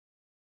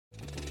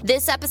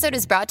This episode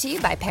is brought to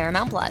you by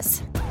Paramount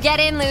Plus.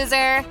 Get in,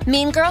 loser!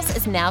 Mean Girls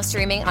is now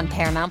streaming on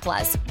Paramount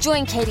Plus.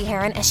 Join Katie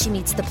Heron as she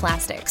meets the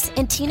plastics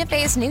in Tina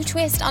Fey's new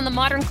twist on the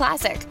modern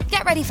classic.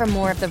 Get ready for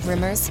more of the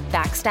rumors,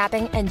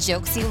 backstabbing, and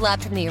jokes you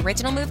loved from the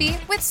original movie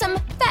with some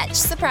fetch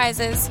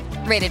surprises.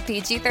 Rated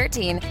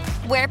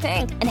PG-13. Wear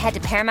pink and head to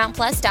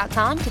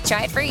ParamountPlus.com to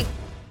try it free.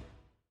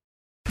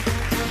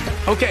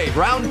 Okay,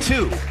 round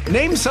two.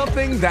 Name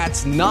something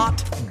that's not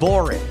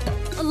boring.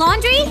 A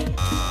laundry?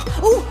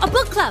 Ooh, a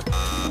book club.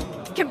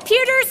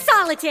 Computer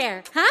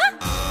solitaire,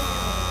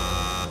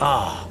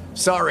 huh?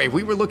 Sorry,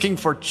 we were looking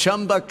for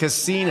Chumba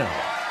Casino.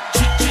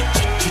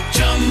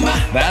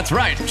 That's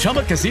right.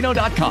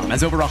 ChumbaCasino.com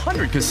has over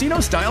 100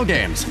 casino-style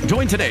games.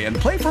 Join today and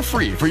play for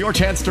free for your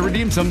chance to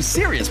redeem some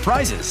serious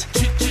prizes.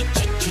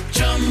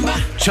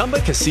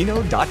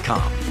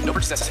 ChumbaCasino.com. No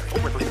purchase necessary.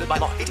 Void where prohibited by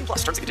law. 18+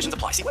 terms and conditions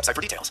apply. See website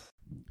for details.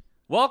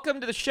 Welcome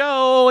to the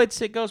show.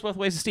 It goes both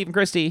ways. It's Steve and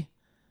Christy.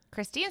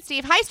 Christy and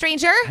Steve. Hi,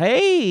 stranger.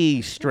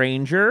 Hey,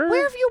 stranger.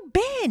 Where have you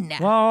been?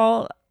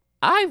 Well,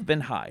 I've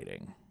been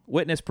hiding.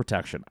 Witness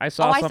protection. I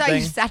saw something. I thought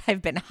you said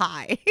I've been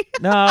high.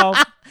 No,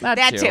 not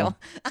that too.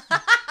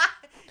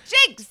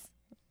 Jinx.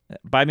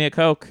 Buy me a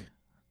Coke.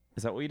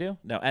 Is that what you do?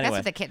 No, anyway. That's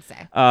what the kids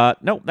say. No,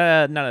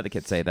 none of the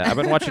kids say that. I've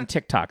been watching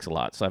TikToks a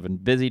lot, so I've been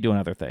busy doing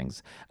other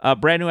things.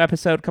 Brand new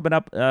episode coming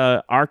up.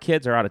 Our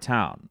kids are out of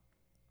town.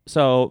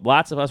 So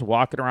lots of us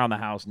walking around the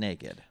house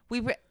naked.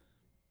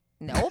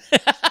 Nope.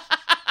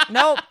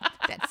 Nope.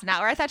 That's not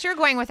where I thought you were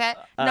going with it.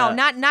 No,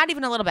 not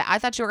even a little bit. I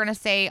thought you were going to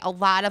say a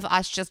lot of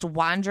us just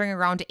wandering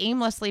around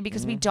aimlessly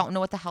because we don't know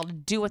what the hell to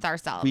do with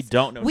ourselves. We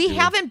don't know. We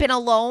haven't been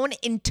alone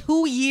in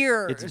 2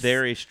 years. It's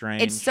very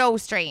strange. It's so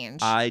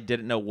strange. I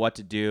didn't know what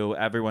to do.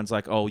 Everyone's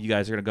like, oh, you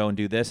guys are going to go and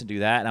do this and do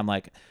that. And I'm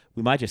like,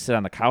 we might just sit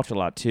on the couch a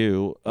lot,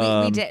 too.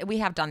 We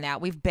have done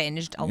that. We've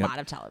binged a lot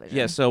of television.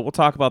 Yeah, so we'll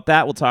talk about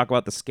that. We'll talk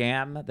about the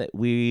scam that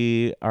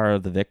we are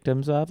the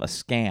victims of. A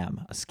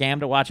scam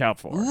to watch out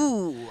for.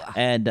 Ooh.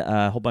 And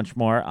a whole bunch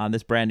more on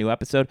this brand new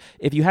episode.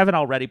 If you haven't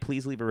already,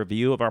 please leave a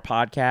review of our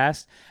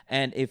podcast.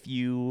 And if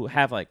you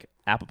have like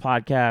Apple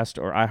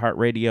Podcast or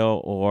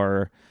iHeartRadio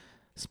or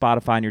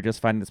Spotify and you're just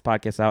finding this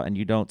podcast out and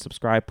you don't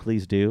subscribe,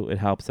 please do. It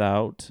helps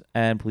out.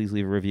 And please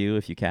leave a review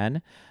if you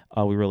can.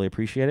 We really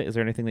appreciate it. Is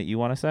there anything that you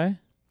want to say?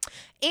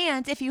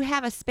 And if you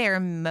have a spare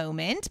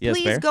moment,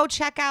 please go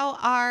check out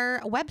our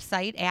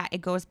website at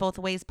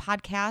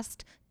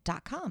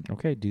itgoesbothwayspodcast.com.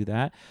 Okay, do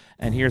that.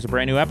 And here's a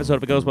brand new episode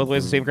of It Goes Both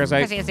Ways. Steve Chris.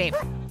 Chrissy and Steve.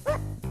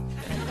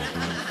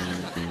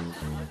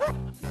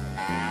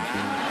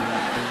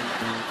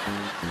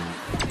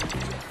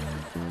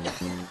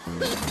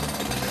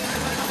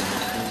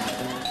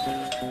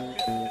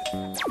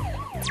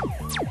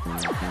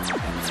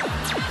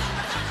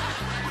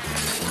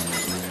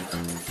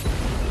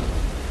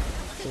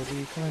 She'll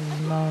be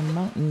coming round the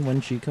mountain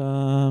when she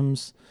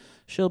comes.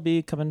 She'll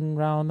be coming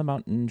round the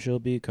mountain. She'll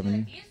be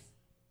coming.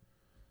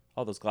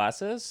 All those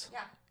glasses?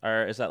 Yeah.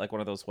 Or is that like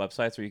one of those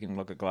websites where you can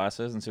look at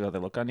glasses and see how they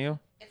look on you?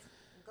 It's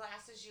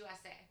Glasses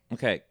USA.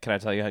 Okay, can I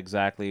tell you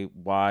exactly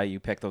why you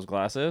picked those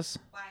glasses?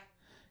 Why?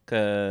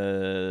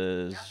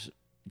 Because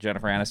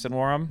Jennifer Aniston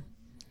wore them.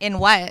 In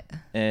what?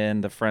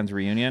 In the Friends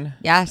reunion.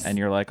 Yes. And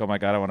you're like, oh my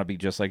God, I want to be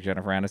just like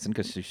Jennifer Aniston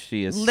because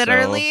she is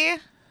literally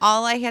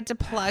all I had to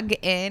plug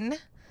in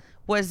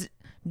was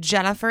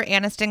Jennifer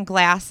Aniston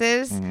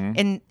glasses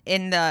in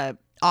the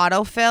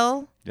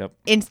autofill. Yep.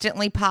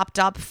 Instantly popped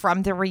up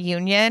from the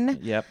reunion.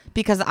 Yep.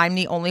 Because I'm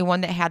the only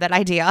one that had that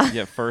idea.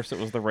 Yeah, first it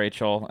was the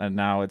Rachel, and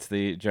now it's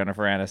the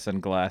Jennifer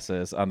Aniston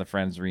glasses on the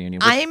Friends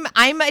reunion.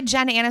 I'm a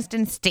Jen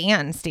Aniston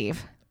stan,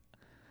 Steve.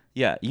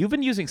 Yeah, you've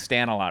been using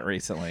Stan a lot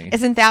recently.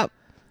 Isn't that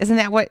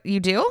what you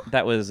do?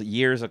 That was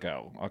years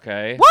ago,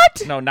 okay?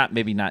 What? No,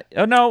 maybe not.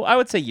 Oh, no, I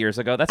would say years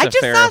ago. That's I a just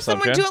fair saw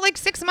assumption. someone do it like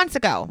 6 months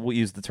ago. We'll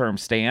use the term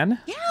Stan.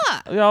 Yeah.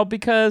 Well,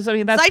 because, I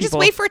mean, that's So I just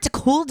wait for it to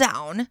cool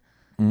down.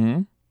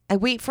 Mm-hmm. I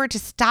wait for it to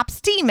stop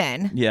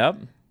steaming. Yep.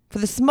 For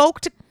the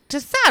smoke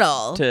to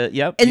settle.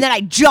 Yep. And then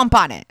I jump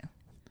on it.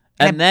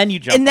 And then you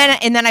jump and on it.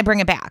 then I bring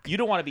it back. You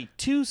don't want to be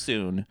too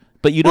soon,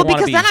 but you don't want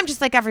to be... because then I'm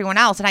just like everyone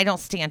else and I don't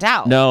stand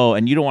out. No,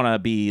 and you don't want to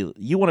be...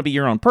 You want to be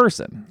your own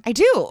person. I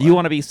do. You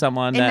want to be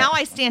someone and now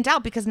I stand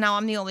out because now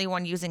I'm the only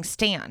one using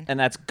Stan. And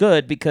that's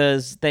good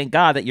because thank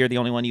God that you're the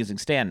only one using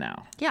Stan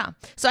now. Yeah.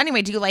 So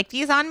anyway, do you like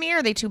these on me? Or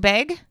are they too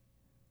big?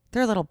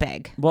 They're a little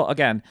big. Well,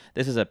 again,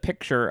 this is a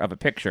picture of a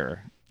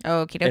picture.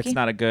 Okie dokie. It's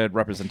not a good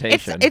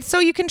representation. It's so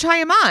you can try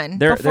them on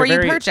before you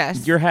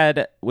purchase. Your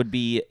head would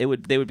be they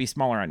would be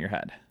smaller on your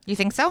head. You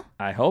think so?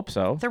 I hope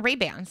so. They're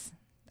Ray-Bans,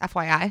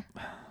 FYI.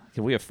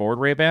 Can we afford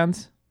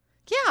Ray-Bans?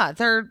 Yeah,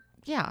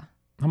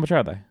 How much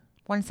are they?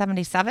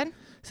 $177.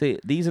 See,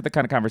 these are the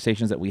kind of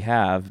conversations that we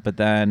have, but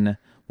then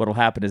what'll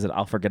happen is that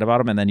I'll forget about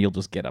them and then you'll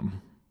just get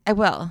them. I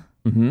will.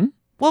 Mm-hmm.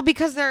 Well,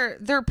 because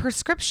they're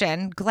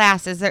prescription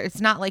glasses. It's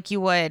not like you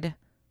would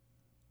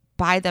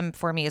buy them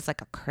for me as like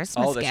a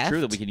Christmas gift. Oh, that's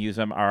true that we can use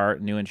them our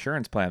new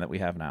insurance plan that we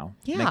have now.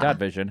 Yeah. Thank God,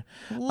 Vision.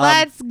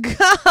 Let's go. Do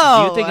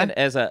you think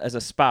as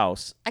a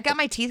spouse? I got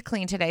my teeth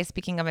cleaned today.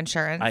 Speaking of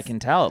insurance, I can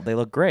tell they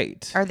look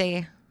great. Are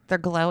they They're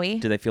glowy.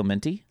 Do they feel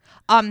minty?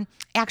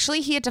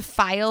 Actually, he had to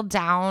file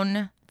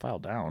down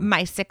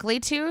my sickly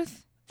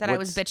tooth that I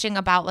was bitching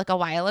about like a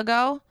while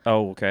ago.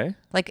 Oh, okay.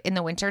 Like in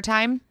the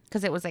wintertime,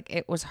 because it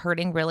was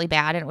hurting really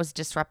bad and it was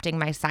disrupting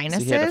my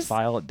sinuses. So you had to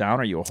file it down.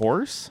 Are you a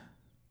horse?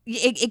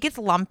 It gets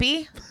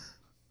lumpy.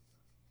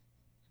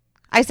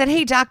 I said,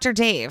 "Hey, Dr.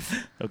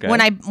 Dave, okay.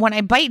 when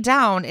I bite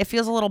down, it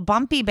feels a little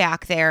bumpy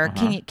back there.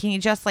 Can you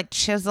just like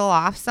chisel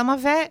off some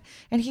of it?"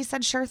 And he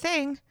said, "Sure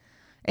thing."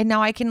 And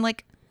now I can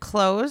like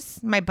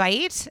close my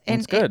bite, and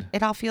That's good.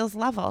 It all feels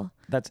level.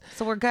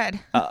 So we're good.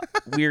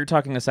 We were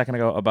talking a second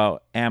ago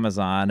about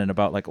Amazon and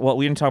about like, well,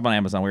 we didn't talk about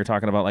Amazon. We were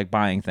talking about like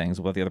buying things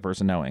without the other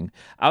person knowing.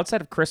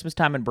 Outside of Christmas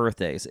time and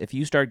birthdays, if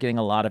you start getting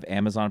a lot of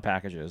Amazon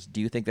packages, do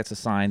you think that's a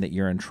sign that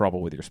you're in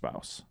trouble with your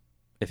spouse?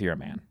 If you're a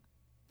man.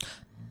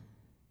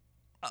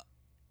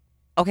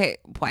 Okay,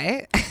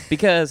 what?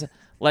 Because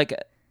like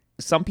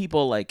some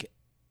people like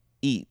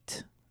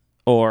eat,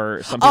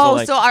 or some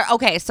people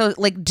so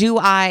like do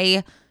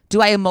I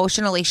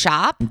emotionally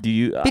shop? Do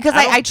you? Because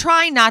I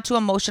try not to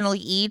emotionally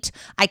eat.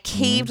 I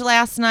caved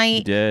last night.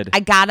 You did. I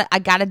got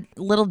a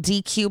little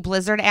DQ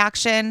Blizzard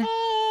action.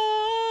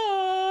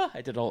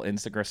 I did a whole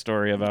Instagram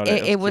story about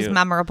it. It was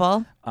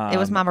memorable. It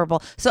was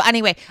memorable. So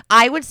anyway,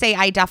 I would say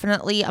I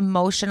definitely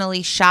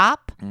emotionally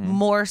shop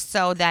more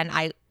so than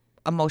I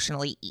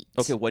emotionally eat.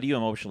 Okay, what do you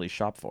emotionally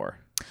shop for?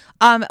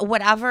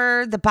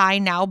 Whatever the buy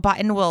now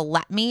button will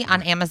let me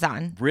on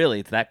Amazon.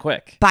 Really? It's that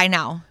quick? Buy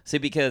now. See,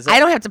 because I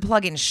don't have to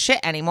plug in shit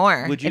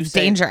anymore. Would you it's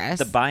say dangerous.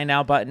 The buy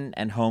now button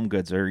and Home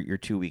Goods are your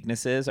two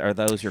weaknesses? Are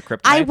those your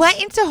kryptonite? I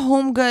went into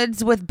Home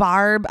Goods with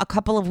Barb a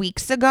couple of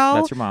weeks ago.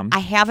 That's your mom. I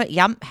haven't.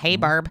 Yep. Hey,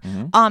 Barb.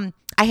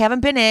 I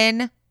haven't been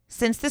in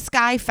since the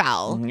sky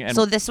fell.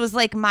 So this was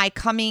like my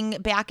coming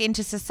back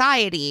into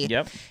society.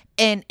 Yep.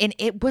 And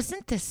it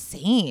wasn't the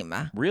same.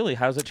 Really?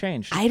 How's it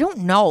changed? I don't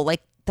know.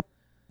 Like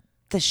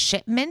the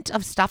shipment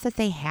of stuff that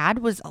they had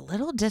was a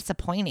little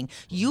disappointing.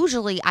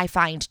 Usually I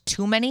find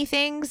too many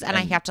things and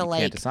I have to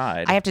can't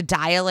decide. I have to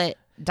dial it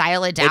down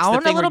it's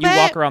the thing a little where bit.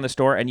 You walk around the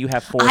store and you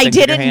have four I things in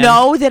your didn't hand.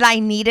 know that I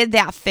needed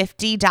that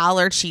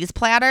 $50 cheese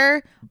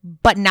platter,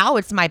 but now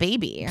it's my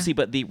baby. See,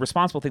 but the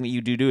responsible thing that you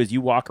do is you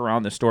walk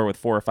around the store with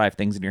 4 or 5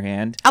 things in your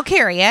hand. I'll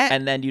carry it.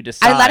 And then you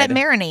decide. I let it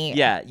marinate.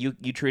 Yeah, you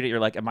treat it. You're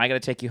like, am I going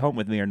to take you home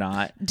with me or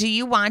not? Do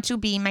you want to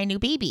be my new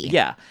baby?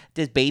 Yeah.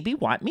 Does baby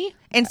want me?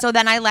 And so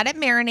then I let it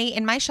marinate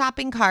in my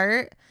shopping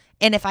cart.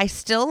 And if I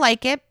still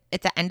like it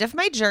at the end of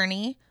my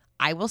journey,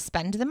 I will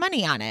spend the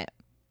money on it.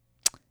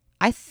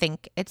 I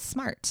think it's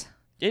smart.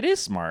 It is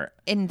smart.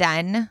 And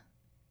then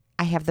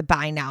I have the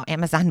buy now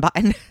Amazon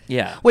button.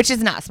 Yeah. Which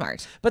is not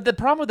smart. But the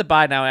problem with the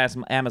buy now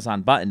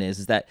Amazon button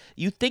is that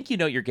you think you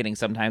know what you're getting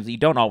sometimes, you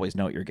don't always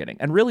know what you're getting.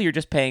 And really you're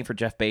just paying for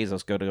Jeff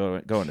Bezos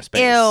go into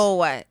space.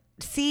 Ew.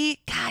 See,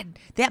 God,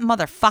 that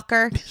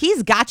motherfucker,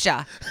 he's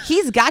gotcha.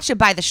 He's gotcha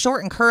by the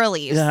short and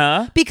curlies.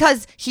 Uh-huh.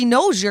 Because he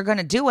knows you're going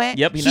to do it.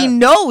 Yep, he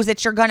knows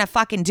that you're going to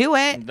fucking do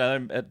it.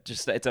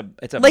 It's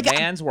a like,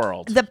 man's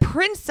world. The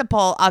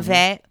principle of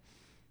it,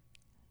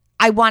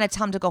 I want to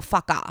tell him to go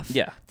fuck off.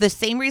 Yeah. The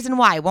same reason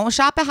why I won't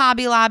shop at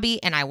Hobby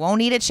Lobby and I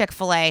won't eat at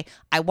Chick-fil-A.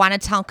 I want to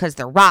tell him because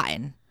they're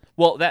rotten.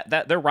 Well,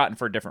 that they're rotten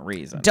for a different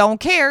reason. Don't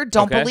care.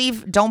 Don't Okay.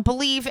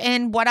 believe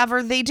in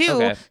whatever they do.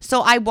 Okay.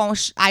 So I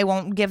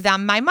won't give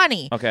them my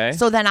money. Okay.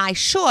 So then I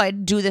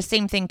should do the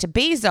same thing to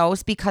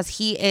Bezos because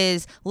he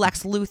is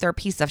Lex Luthor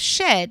piece of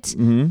shit.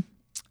 Mm-hmm.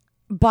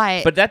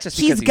 But that's just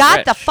he's because he's got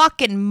rich. the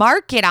fucking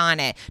market on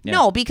it. Yeah.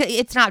 No, because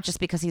it's not just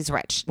because he's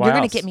rich. Why You're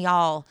gonna else? get me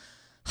all.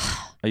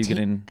 Are you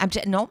getting?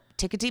 No,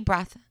 take a deep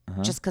breath.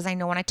 Uh-huh. Just because I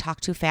know when I talk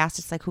too fast,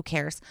 it's like, who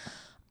cares?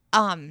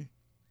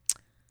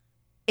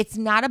 It's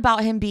not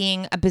about him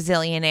being a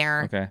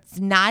bazillionaire. Okay. It's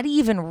not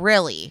even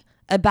really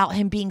about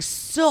him being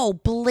so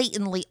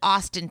blatantly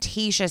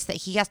ostentatious that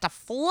he has to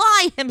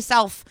fly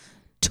himself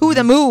to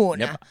the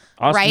moon. Yep.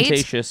 Right?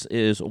 Ostentatious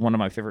is one of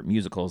my favorite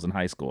musicals in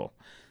high school.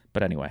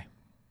 But anyway.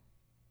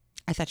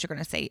 I thought you were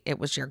going to say it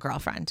was your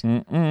girlfriend.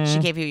 Mm-mm. She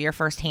gave you your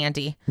first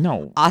handy.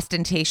 No.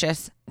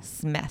 Ostentatious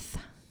Smith.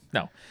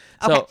 No.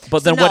 So, Okay.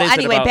 but then So what is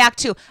anyway, it about? back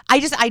to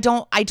I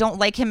don't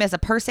like him as a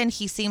person.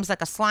 He seems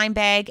like a slime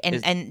bag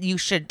and you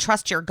should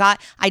trust your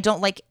gut. I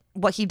don't like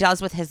what he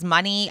does with his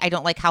money. I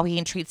don't like how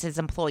he treats his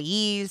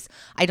employees.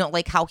 I don't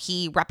like how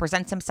he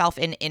represents himself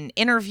in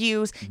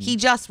interviews. Mm-hmm. He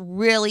just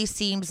really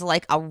seems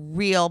like a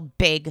real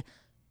big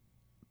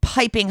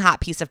piping hot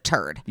piece of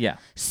turd. Yeah.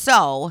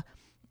 So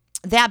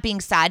that being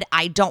said,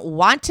 I don't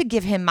want to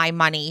give him my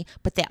money,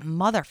 but that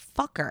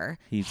motherfucker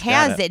He's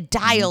has got it. it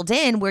dialed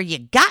in where you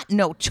got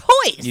no choice.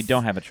 You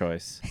don't have a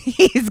choice.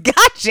 He's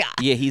gotcha.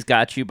 Yeah, he's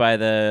got you by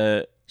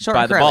the Short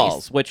by and the curlies.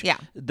 balls. Which Yeah.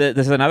 this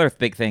is another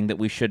big thing that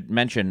we should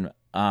mention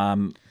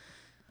on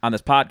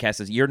this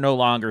podcast is you're no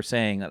longer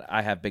saying that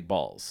I have big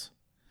balls.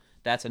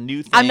 That's a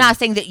new thing. I'm not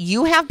saying that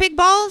you have big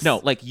balls.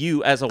 No, like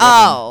you as a woman.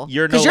 Oh,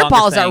 you're no because your longer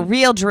balls saying, are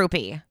real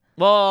droopy.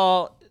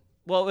 Well,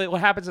 what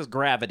happens is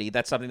gravity.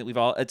 That's something that we've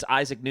all. It's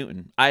Isaac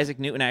Newton. Isaac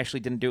Newton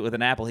actually didn't do it with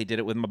an apple. He did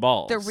it with my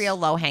balls. They're real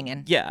low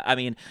hanging. Yeah, I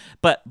mean,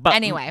 but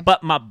Anyway.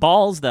 but my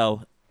balls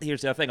though.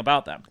 here's the other thing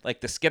about them.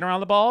 Like the skin around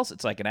the balls,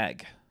 it's like an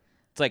egg.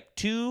 It's like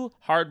 2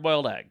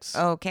 hard-boiled eggs.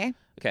 Okay.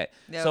 Okay.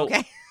 So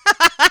Okay.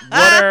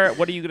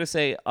 what are you gonna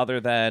say other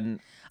than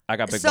I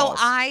got big balls?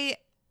 So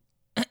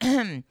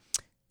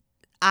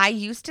I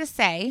used to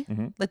say,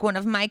 like one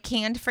of my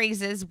canned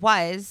phrases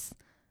was,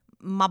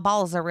 my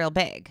balls are real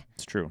big.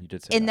 It's true. You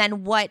did say And that.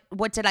 then what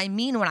did I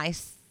mean when I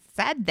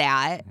said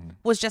that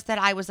was just that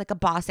I was like a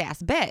boss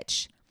ass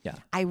bitch. Yeah.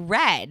 I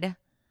read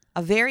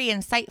a very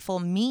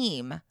insightful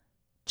meme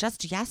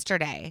just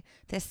yesterday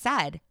that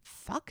said,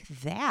 fuck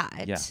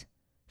that. Yeah.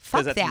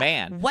 Fuck that's that.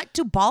 man. What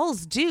do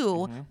balls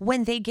do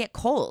when they get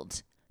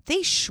cold?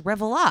 They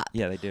shrivel up.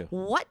 Yeah, they do.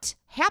 What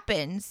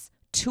happens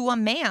to a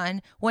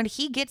man when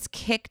he gets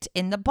kicked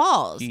in the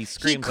balls? He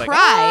screams he like,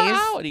 cries.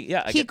 "Ow!" And I he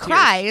get tears.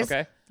 cries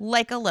Okay.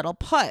 like a little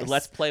puss.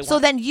 Let's play So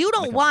one- then you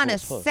don't like a want to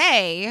little puss.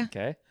 say,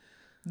 Okay.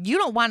 you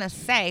don't want to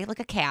say, like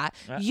a cat,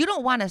 you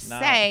don't want to no.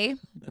 say,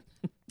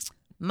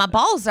 my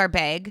balls are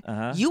big.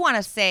 Uh-huh. You want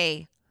to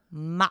say,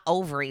 my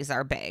ovaries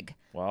are big.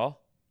 Well.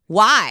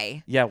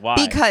 Why? Yeah. Why?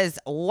 Because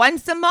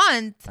once a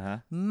month, Uh-huh.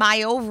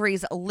 my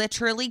ovaries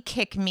literally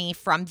kick me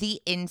from the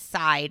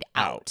inside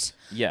out.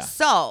 Yeah.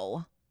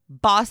 So,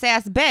 boss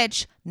ass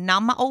bitch, now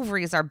my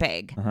ovaries are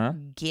big. Uh-huh.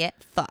 Get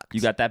fucked.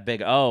 You got that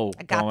big O.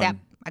 I got going. that.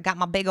 I got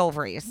my big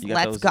ovaries. You got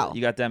Let's those- go.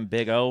 You got them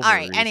big ovaries. All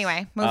right.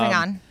 Anyway, moving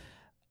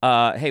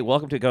on. Hey,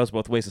 welcome to It Goes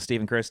Both Ways with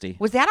Steve and Christy.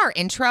 Was that our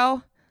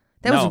intro?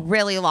 That No, was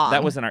really long.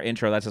 That wasn't our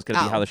intro. That's just going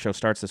to be Oh. how the show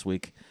starts this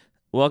week.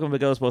 Welcome to It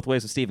Goes Both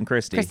Ways with Steve and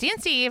Christy. Christy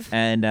and Steve.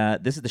 And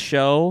this is the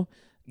show.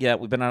 Yeah,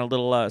 we've been on a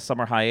little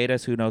summer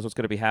hiatus. Who knows what's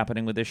going to be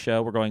happening with this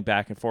show? We're going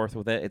back and forth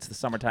with it. It's the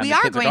summertime. We The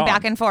are kids going gone.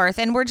 back and forth,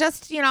 and we're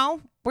just,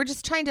 we're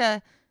just trying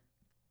to,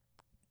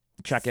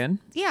 check in.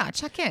 yeah,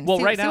 check in. Well,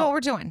 see, right see now- what we're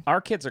doing.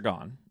 Our kids are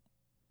gone.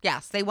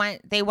 Yes, they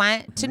went to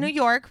Mm-hmm. New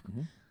York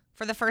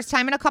for the first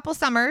time in a couple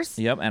summers.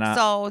 Yep, and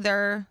So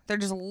they're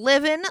just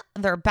living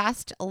their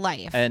best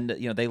life. And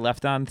they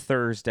left on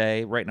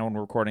Thursday. Right now when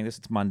we're recording this,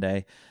 it's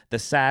Monday. The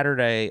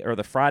Saturday or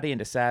the Friday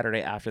into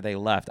Saturday after they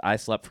left, I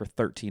slept for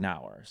 13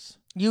 hours.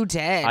 You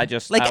did. I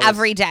was-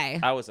 every day.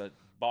 I was a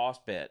boss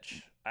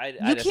bitch. I You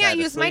just had can't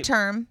to use my sleep.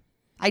 term.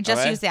 I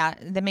just Okay. use that.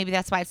 Then maybe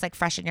that's why it's like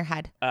fresh in your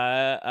head.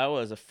 I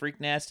was a freak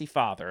nasty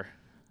father.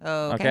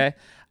 Oh, Okay.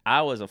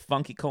 I was a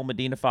funky Cole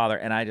Medina father,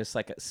 and I just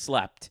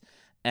slept.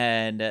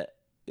 And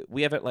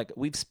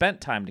we've spent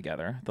time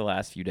together the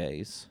last few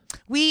days.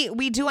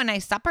 We do a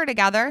nice supper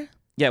together.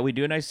 Yeah, we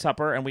do a nice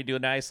supper, and we do a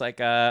nice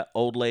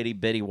old lady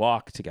biddy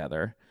walk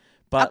together.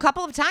 But A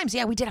couple of times.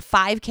 Yeah, we did a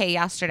 5K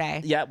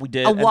yesterday. yeah, we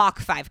did A and- walk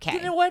 5K.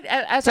 You know what?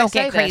 As Don't I say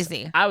get this,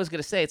 crazy. I was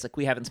gonna say it's like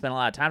we haven't spent a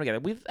lot of time together.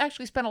 We've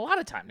actually spent a lot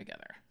of time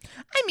together.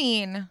 I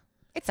mean,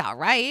 it's all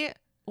right.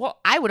 Well,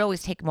 I would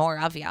always take more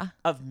of you.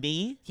 of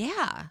me,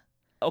 Yeah.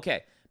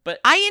 okay,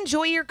 but I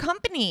enjoy your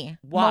company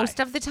Why?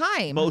 most of the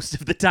time. most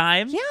of the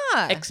time,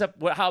 Yeah.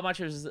 Except how much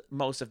is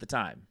most of the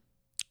time?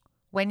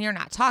 When you're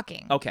not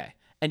talking. Okay,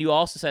 and you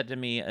also said to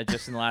me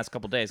just in the last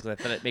couple of days because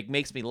I thought it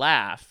makes me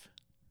laugh.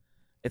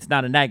 It's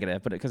not a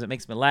negative, but because it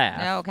makes me laugh.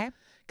 Oh, okay.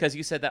 Because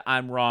you said that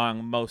I'm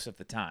wrong most of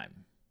the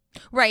time.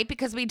 Right,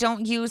 because we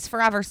don't use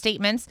forever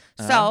statements.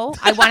 Uh-huh. So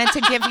I wanted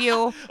to give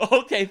you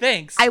Okay,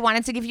 thanks.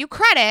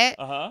 credit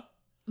Uh-huh.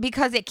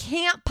 because it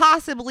can't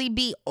possibly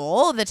be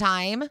all the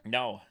time.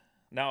 No,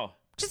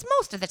 Just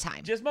most of the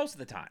time. just most of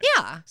the time.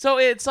 Yeah. So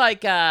it's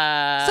like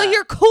So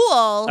you're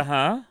cool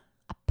Uh-huh.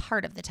 a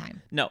part of the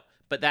time. No,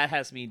 but that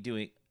has me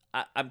doing.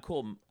 I'm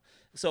cool.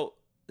 So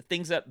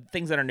things that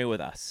are new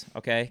with us.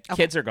 Okay,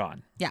 Kids are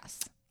gone. Yes.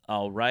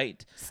 All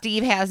right.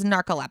 Steve has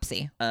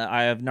narcolepsy.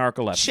 I have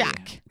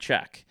narcolepsy.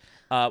 Check.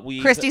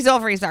 We Christy's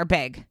ovaries are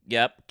big.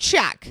 Yep.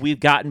 Check. We've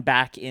gotten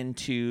back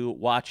into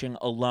watching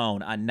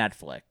Alone on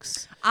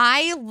Netflix.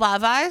 I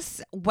love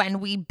us when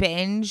we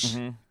binge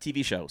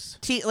TV shows.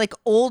 like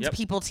old Yep.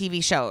 people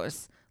TV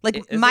shows. Like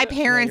Is my it? Yeah,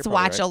 parents you're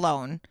probably watch right.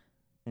 Alone.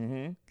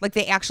 Mm-hmm. Like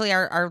they actually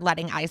are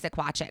letting Isaac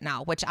watch it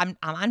now, which I'm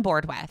on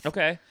board with.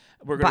 Okay.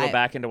 We're gonna But- go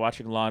back into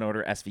watching Law and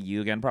Order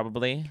SVU again,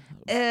 probably.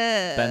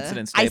 Benson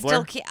and I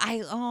Stabler. still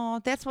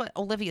can't. That's what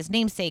Olivia's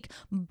namesake,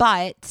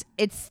 but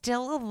it's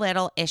still a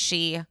little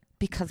ishy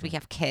because we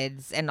have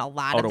kids and a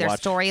lot to of their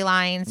watch.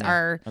 storylines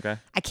are. Okay.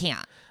 I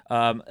can't.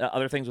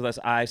 Other things with us,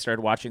 I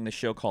started watching the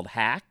show called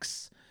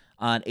Hacks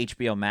on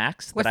HBO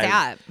Max. What's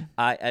I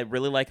that?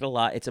 really like it a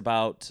lot. It's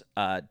about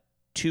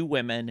two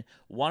women.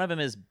 One of them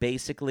is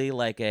basically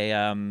like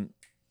a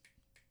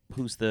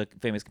who's the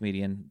famous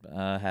comedian?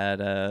 Had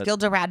a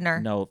Gilda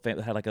Radner. no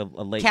had like a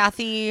late.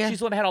 Kathy. She's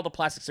the one that had all the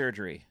plastic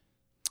surgery.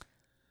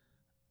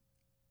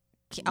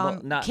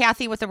 well, not-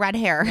 Kathy with the red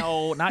hair.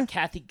 No, not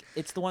Kathy.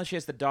 It's the one she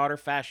has the daughter,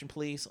 Fashion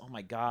Police. Oh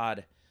my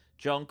God,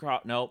 Joan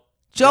Crawford. No,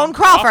 Joan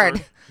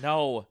Crawford.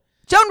 No,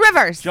 Joan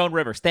Rivers. Joan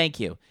Rivers. Thank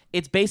you.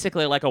 It's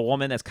basically like a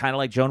woman that's kind of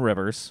like Joan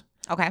Rivers.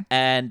 Okay.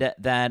 And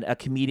then a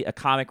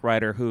comic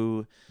writer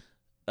who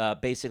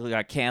basically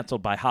got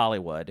canceled by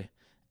Hollywood,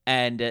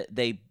 and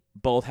they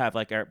both have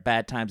like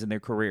bad times in their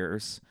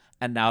careers,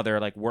 and now they're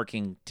like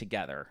working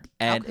together,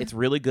 and it's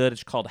really good.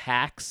 It's called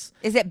Hacks.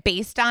 Is it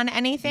based on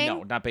anything?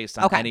 No, not based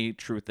on any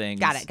true things.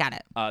 Got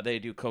it. They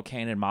do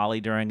cocaine and Molly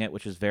during it,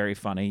 which is very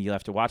funny. You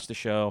have to watch the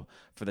show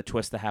for the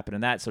twist that happened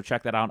in that. So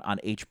check that out on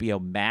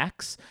HBO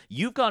Max.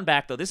 You've gone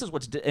back though. This is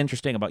what's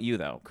interesting about you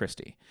though,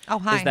 Christy. Oh,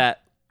 hi. Is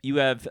that you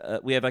have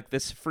we have like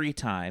this free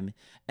time,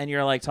 and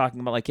you're like talking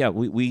about like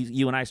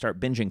you and I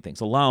start binging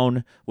things.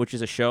 Alone, which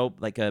is a show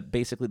like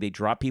basically they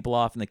drop people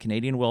off in the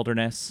Canadian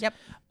wilderness. Yep.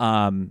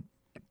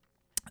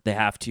 They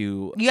have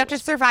to. You have to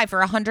survive for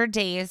 100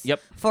 days.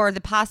 Yep. For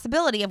the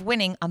possibility of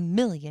winning $1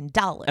 million.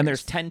 And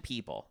there's 10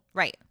 people.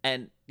 Right.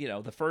 And,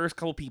 the first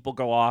couple people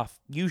go off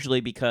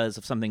usually because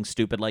of something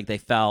stupid like they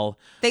fell.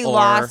 They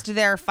lost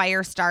their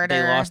fire starter.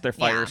 They lost their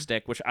fire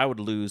stick, which I would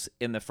lose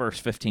in the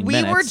first 15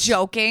 minutes. We were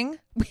joking.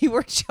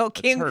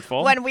 It's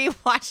hurtful. When we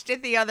watched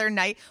it the other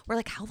night. We're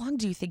like, how long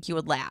do you think you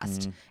would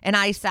last? And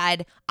I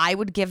said, I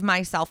would give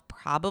myself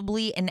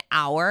probably an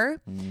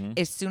hour.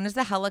 As soon as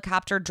the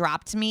helicopter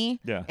dropped me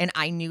and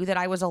I knew that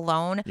I was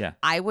alone,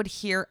 I would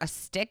hear a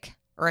stick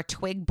or a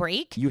twig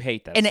break. You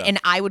hate that and, stuff. And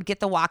I would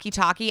get the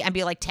walkie-talkie and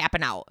be like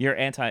tapping out. Your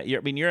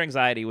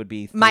anxiety would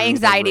be my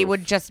anxiety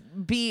would just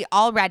be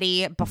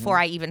already before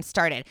I even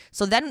started.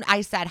 So then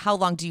I said, how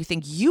long do you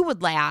think you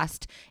would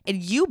last?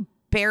 And you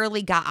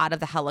barely got out of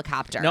the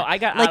helicopter. No, I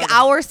got like out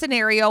our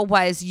scenario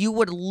was you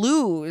would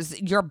lose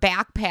your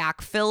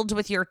backpack filled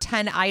with your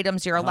 10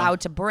 items you're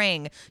allowed to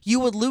bring. You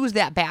would lose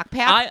that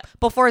backpack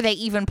before they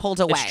even pulled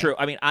away. It's true.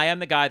 I mean, I am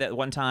the guy that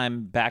one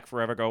time back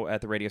forever ago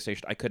at the radio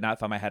station, I could not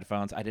find my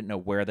headphones. I didn't know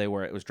where they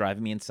were. It was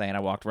driving me insane.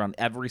 I walked around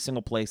every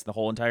single place, the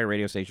whole entire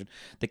radio station,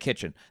 the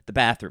kitchen, the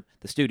bathroom,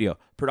 the studio,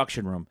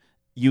 production room,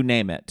 you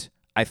name it.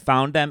 I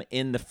found them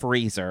in the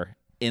freezer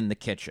in the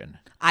kitchen.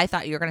 I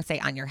thought you were going to say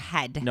on your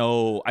head.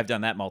 No, I've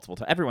done that multiple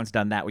times. Everyone's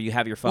done that where you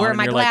have your phone. Where are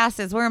my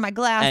glasses? Where are my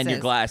glasses? And your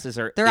glasses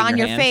are They're on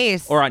your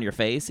face. Or on your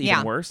face,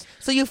 even worse.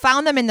 So you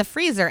found them in the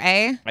freezer,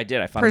 eh? I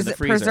did. I found them in the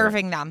freezer.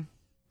 Preserving them.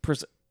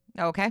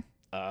 Okay.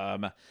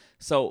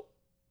 So,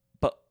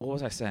 but what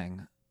was I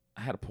saying?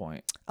 I had a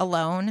point.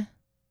 Alone.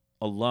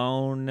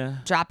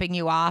 Dropping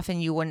you off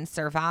and you wouldn't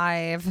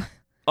survive.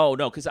 Oh,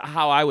 no, because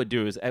how I would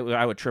do is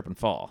I would trip and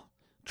fall.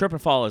 Trip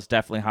and fall is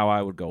definitely how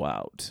I would go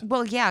out.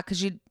 Well, yeah,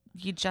 because you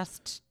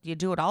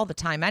do it all the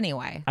time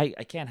anyway. I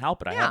can't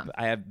help it.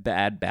 I have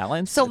bad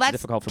balance. So it's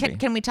difficult for me.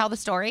 Can we tell the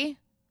story?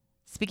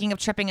 Speaking of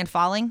tripping and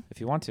falling. If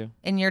you want to.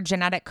 In your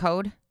genetic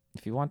code.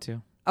 If you want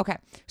to. Okay.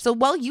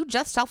 So, you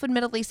just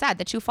self-admittedly said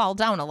that you fall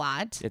down a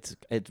lot. It's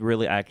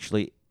really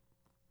actually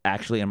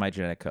in my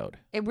genetic code.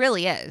 It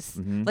really is.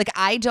 Like,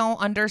 I don't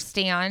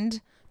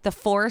understand the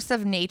force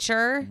of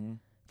nature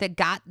that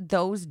got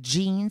those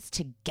genes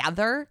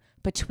together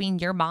between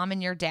your mom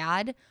and your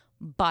dad,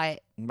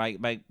 but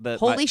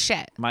holy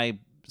shit.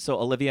 So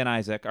Olivia and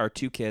Isaac, our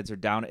two kids, are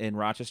down in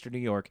Rochester, New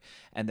York,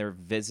 and they're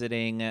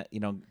visiting,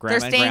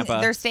 grandma and grandpa.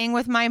 They're staying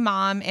with my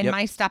mom and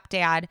my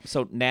stepdad.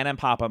 So Nana and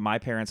Papa, my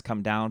parents,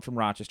 come down from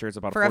Rochester. It's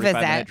about a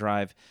 45-minute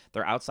drive.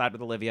 They're outside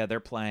with Olivia. They're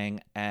playing.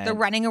 And they're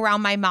running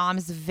around my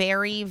mom's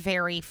very,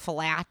 very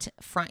flat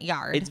front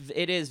yard.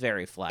 It is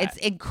very flat. It's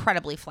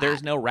incredibly flat.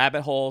 There's no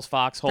rabbit holes,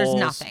 fox holes. There's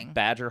nothing.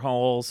 Badger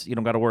holes. You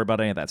don't got to worry about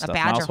any of that stuff.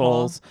 Badger Mouse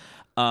holes.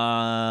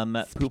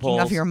 Poop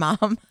holes. Of your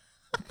mom.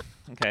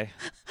 Okay.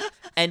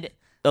 And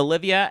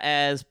Olivia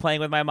is playing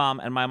with my mom,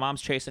 and my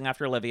mom's chasing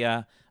after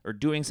Olivia or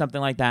doing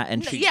something like that.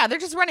 And they're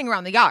just running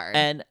around the yard.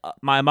 And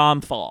my mom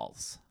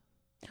falls.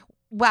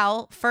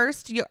 Well,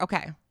 first,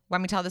 okay.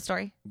 Want me to tell the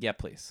story? Yeah,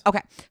 please.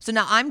 Okay. So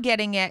now I'm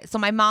getting it. So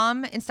my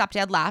mom and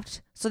stepdad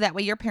left, so that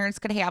way your parents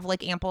could have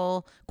like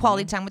ample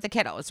quality time with the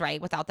kiddos,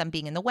 right? Without them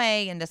being in the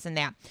way and this and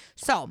that.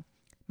 So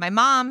my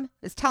mom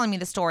is telling me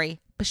the story,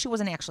 but she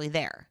wasn't actually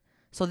there.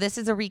 So this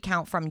is a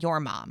recount from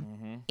your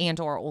mom and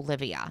or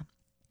Olivia.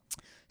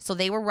 So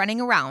they were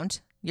running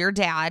around. Your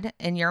dad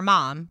and your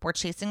mom were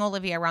chasing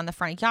Olivia around the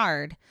front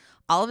yard.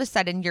 All of a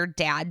sudden, your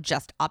dad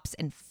just ups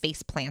and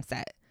face plants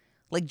it.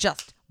 Like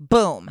just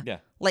boom. Yeah.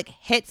 Like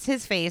hits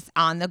his face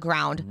on the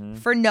ground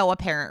for no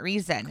apparent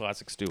reason.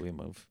 Classic Stewie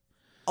move.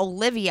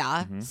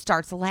 Olivia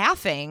starts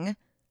laughing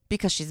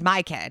because she's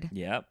my kid.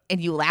 Yep.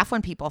 And you laugh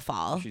when people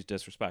fall. She's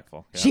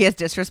disrespectful. Yep. She is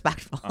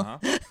disrespectful.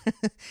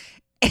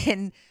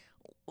 And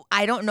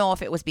I don't know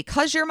if it was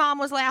because your mom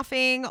was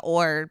laughing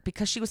or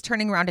because she was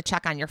turning around to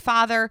check on your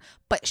father,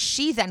 but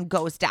she then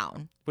goes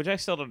down. Which I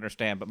still don't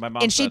understand, but my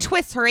mom And she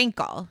twists her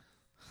ankle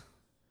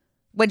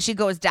when she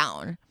goes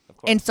down.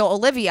 And so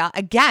Olivia,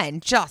 again,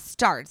 just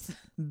starts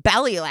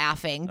belly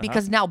laughing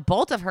because now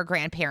both of her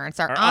grandparents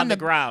are on the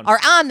ground. Are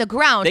on the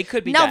ground. They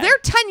could be Now, dead. they're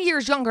 10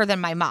 years younger than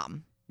my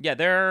mom. Yeah,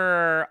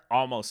 they're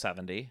almost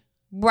 70.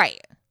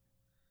 Right.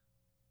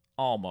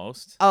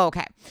 Almost. Oh,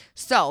 okay.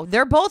 So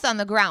they're both on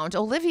the ground.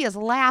 Olivia's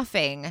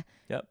laughing.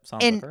 Yep.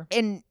 Sounds like her.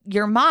 And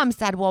your mom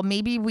said, well,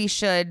 maybe we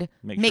should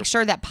make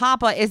sure that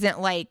Papa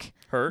isn't like,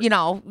 hurt.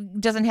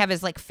 Doesn't have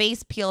his like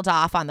face peeled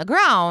off on the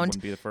ground.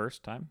 Wouldn't be the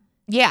first time.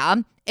 Yeah.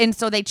 And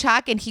so they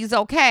check and he's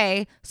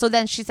okay. So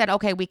then she said,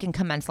 okay, we can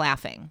commence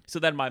laughing. So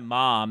then my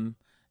mom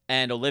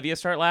and Olivia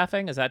start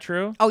laughing. Is that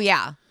true? Oh,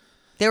 yeah.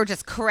 They were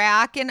just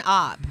cracking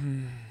up.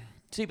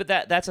 See, but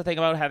that's the thing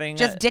about having...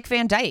 Just Dick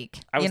Van Dyke,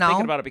 I was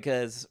thinking about it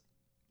because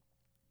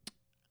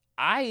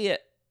I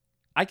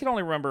can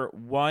only remember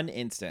one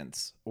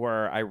instance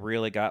where I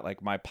really got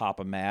like my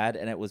papa mad,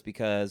 and it was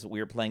because we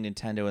were playing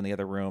Nintendo in the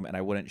other room and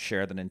I wouldn't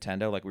share the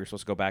Nintendo. Like we were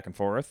supposed to go back and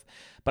forth.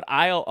 But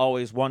I'll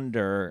always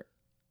wonder,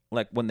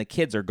 like when the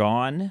kids are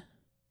gone,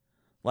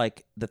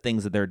 like the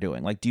things that they're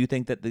doing. Like, do you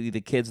think that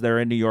the kids that are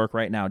in New York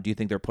right now, do you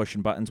think they're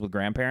pushing buttons with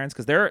grandparents?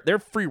 Because they're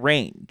free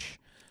range.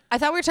 I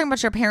thought we were talking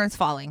about your parents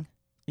falling.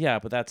 Yeah,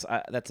 but that's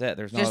it.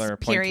 There's no Just other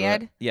point period?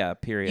 to it. Yeah,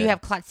 period. You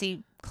have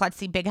klutzy,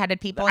 big-headed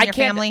people in your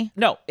family?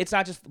 No, it's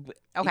not just.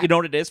 Okay. You know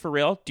what it is for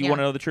real? Do you want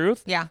to know the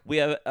truth? Yeah. We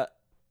have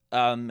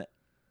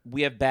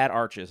bad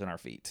arches in our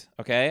feet.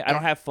 Okay, I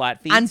don't have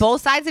flat feet On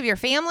both sides of your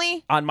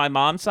family? on my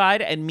mom's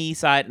side and me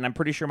side, and I'm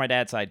pretty sure my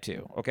dad's side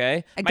too.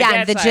 Okay. My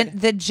Again, dad's side,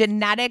 the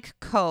genetic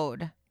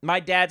code. my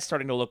dad's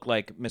starting to look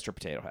like Mr.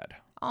 Potato Head.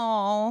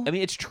 Oh. I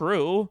mean, it's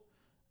true.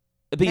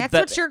 I mean, That's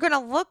what you're going to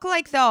look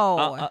like,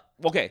 though.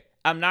 Okay,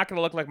 I'm not going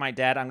to look like my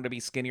dad. I'm going to be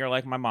skinnier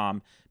like my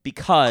mom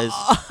because.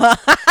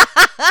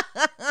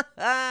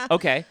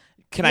 Okay,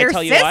 can I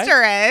tell you why? Your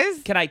sister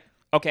is. Can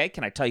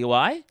I tell you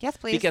why? Yes,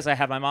 please. Because I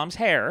have my mom's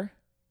hair,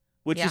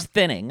 which Yeah. is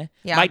thinning.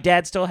 Yeah. My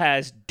dad still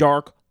has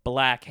dark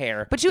black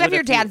hair. But you have with a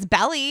your few- dad's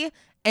belly,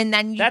 and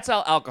then you... That's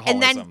alcoholism.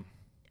 And then...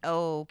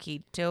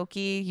 Okie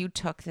dokie. You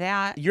took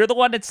that You're the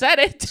one that said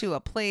it. to a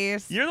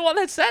place. You're the one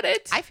that said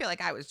it. I feel like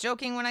I was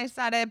joking when I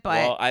said it, but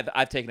Well,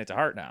 I've taken it to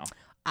heart now.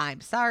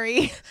 I'm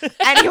sorry.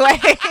 Anyway,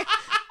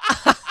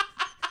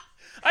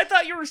 I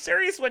thought you were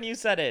serious when you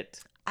said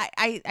it.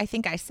 I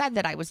think I said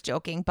that I was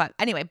joking, but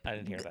anyway. I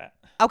didn't hear that.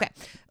 Okay.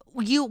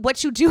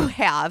 What you do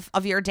have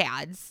of your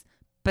dad's,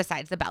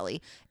 besides the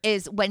belly,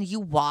 is when you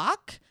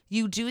walk,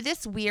 you do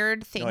this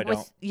weird thing No, I with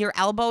don't. your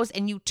elbows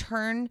and you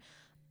turn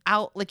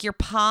out, like your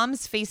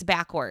palms face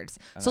backwards.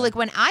 So like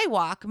when I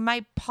walk,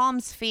 my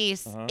palms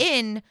face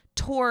in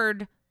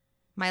toward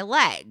my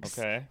legs.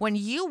 Okay. When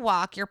you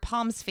walk, your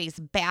palms face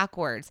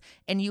backwards,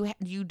 and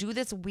you do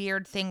this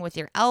weird thing with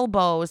your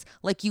elbows,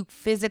 like you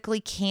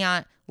physically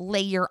can't lay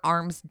your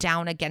arms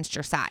down against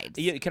your sides.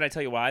 Can I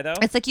tell you why, though?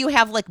 It's like you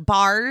have like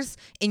bars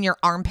in your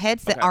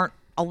armpits that Okay. aren't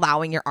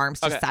allowing your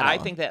arms to Okay, settle. I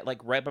think that like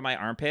right by my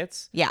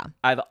armpits, Yeah.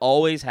 I've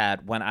always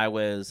had when I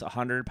was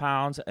 100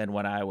 pounds and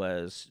when I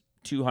was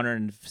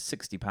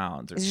 260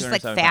 pounds or It's just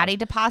like 270 fatty pounds.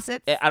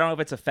 deposits. I don't know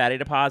if it's a fatty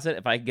deposit.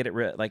 If I could get it,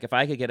 if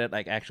I could get it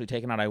like actually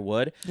taken out, I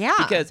would. Yeah.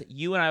 Because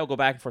you and I will go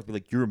back and forth, be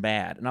like, "You're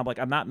mad," and I'm like,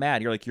 "I'm not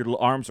mad." You're like, "Your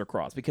arms are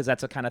crossed," because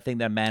that's the kind of thing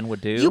that men would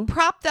do. You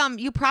prop them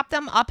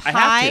up I have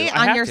high to.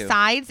 I on have your to.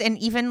 sides, and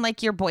even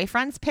like your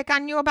boyfriends pick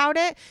on you about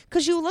it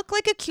because you look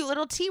like a cute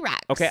little T-Rex.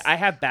 Okay, I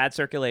have bad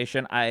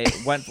circulation.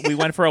 We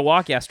went for a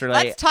walk yesterday.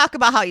 Let's talk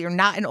about how you're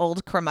not an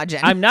old curmudgeon.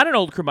 I'm not an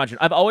old curmudgeon.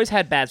 I've always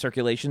had bad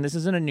circulation. This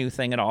isn't a new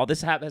thing at all.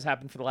 This has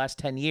happened for the last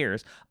 10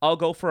 years. I'll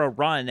go for a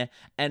run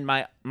and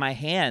my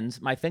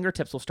hands, my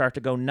fingertips will start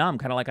to go numb,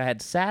 kind of like I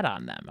had sat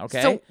on them.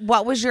 Okay. So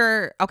what was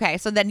your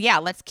so then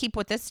let's keep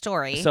with this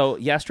story. So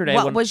yesterday,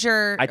 what when was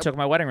your I took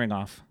my wedding ring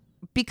off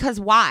because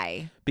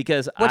why?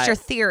 because What's your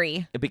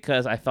theory?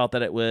 because I felt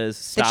that it was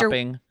That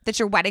stopping. that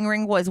your wedding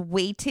ring was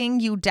weighting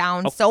you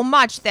down so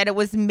much that it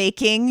was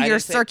making I your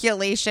didn't say-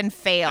 circulation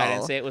fail. I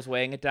didn't say it was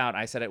weighing it down.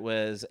 I said it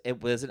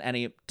wasn't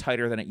any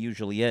tighter than it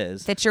usually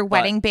is. that your but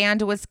wedding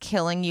band was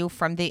killing you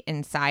from the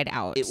inside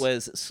out. It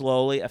was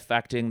slowly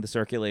affecting the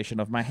circulation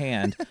of my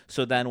hand.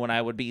 So then when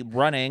I would be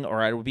running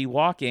or I would be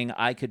walking,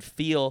 I could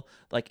feel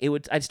like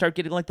I'd start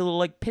getting like the little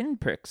like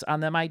pinpricks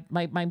on my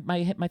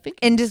finger.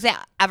 And does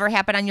that ever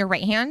happen on your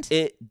right hand?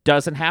 It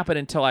doesn't happen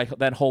until I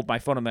then hold my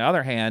phone in the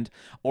other hand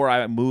or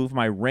I move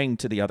my ring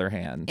to the other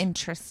hand.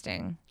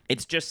 Interesting.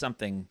 It's just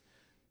something.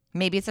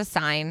 Maybe it's a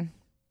sign.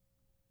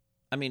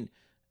 I mean,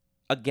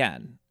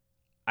 again,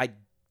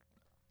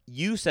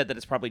 you said that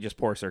it's probably just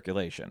poor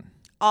circulation.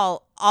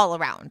 All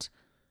around.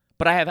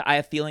 But I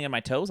have feeling in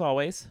my toes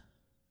always.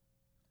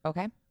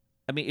 Okay.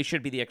 I mean, it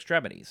should be the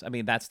extremities. I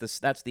mean, that's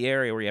the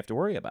area where you have to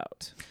worry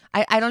about.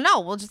 I don't know.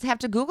 We'll just have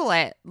to Google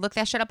it. Look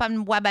that shit up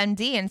on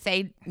WebMD and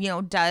say,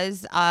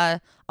 does a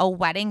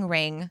wedding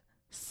ring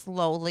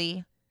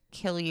slowly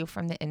kill you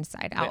from the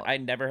inside out? I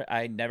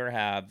never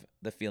have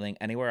the feeling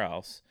anywhere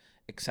else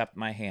except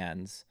my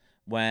hands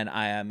when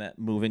I am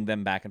moving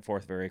them back and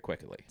forth very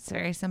quickly. It's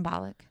very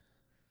symbolic.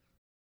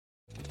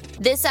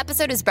 This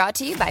episode is brought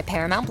to you by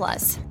Paramount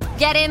Plus.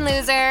 Get in,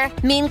 loser!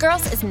 Mean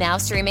Girls is now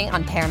streaming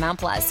on Paramount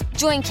Plus.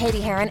 Join Katie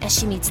Heron as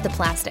she meets the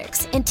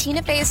plastics in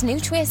Tina Fey's new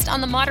twist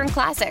on the modern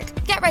classic.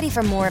 Get ready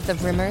for more of the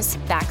rumors,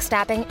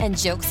 backstabbing, and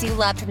jokes you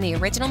loved from the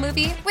original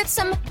movie with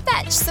some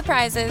fetch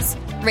surprises.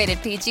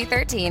 Rated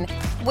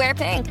PG-13. Wear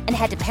pink and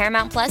head to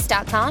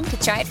ParamountPlus.com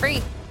to try it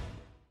free.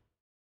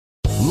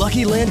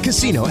 Lucky Land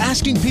Casino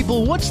asking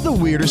people, what's the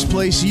weirdest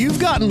place you've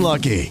gotten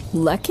lucky?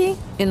 Lucky?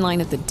 In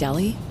line at the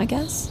deli, I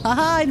guess?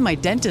 Aha, in my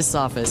dentist's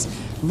office.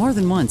 More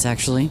than once,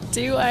 actually.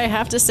 Do I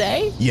have to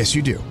say? Yes,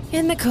 you do.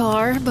 In the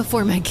car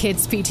before my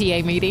kids'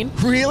 PTA meeting.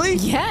 Really?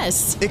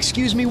 Yes.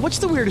 Excuse me, what's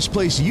the weirdest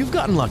place you've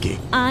gotten lucky?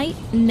 I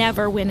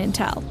never win and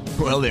tell.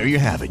 Well, there you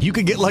have it. You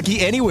can get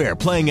lucky anywhere,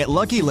 playing at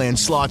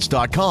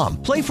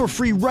LuckyLandSlots.com. Play for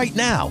free right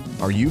now.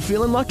 Are you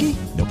feeling lucky?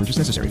 No purchase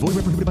necessary. Void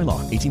where prohibited by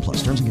law. 18 plus.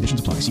 Terms and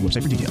conditions apply. See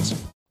website for details.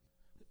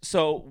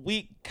 So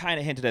we kind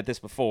of hinted at this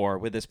before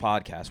with this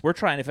podcast. We're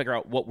trying to figure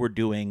out what we're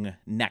doing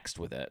next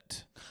with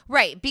it.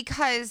 Right,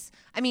 because,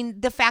 I mean,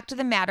 the fact of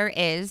the matter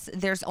is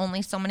there's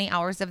only so many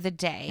hours of the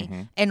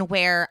day, and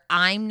where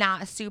I'm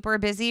not super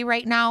busy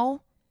right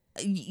now,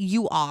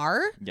 you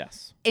are.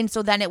 Yes. And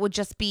so then it would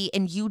just be,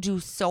 and you do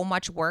so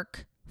much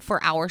work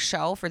for our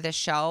show, for this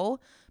show,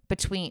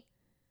 between...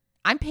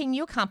 I'm paying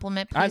you a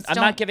compliment. Please I'm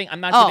don't. not giving.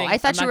 I'm not. Oh, giving, I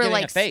thought I'm you were not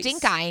like giving a face.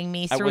 stink eyeing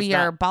me I through was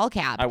your not- ball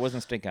cap. I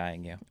wasn't stink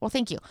eyeing you. Well,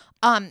 thank you.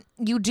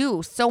 You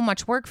do so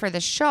much work for the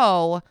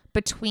show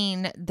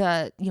between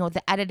the,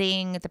 the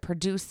editing, the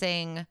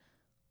producing,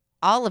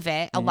 all of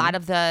it. A lot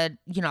of the,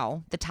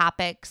 the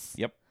topics.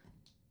 Yep.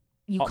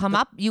 You come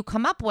up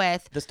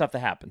with The stuff that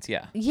happens.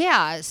 Yeah.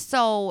 Yeah.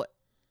 So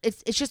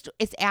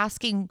it's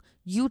asking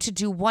you to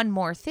do one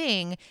more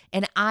thing.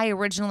 And I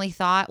originally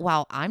thought,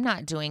 well, I'm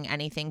not doing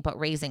anything but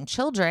raising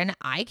children.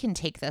 I can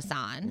take this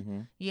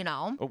on,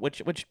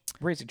 Which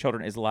raising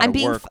children is a lot I'm of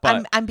being work.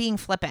 But I'm being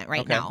flippant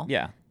right okay, now.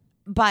 Yeah.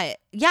 But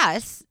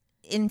yes,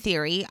 in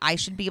theory, I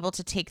should be able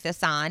to take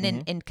this on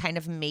and kind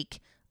of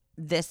make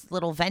this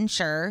little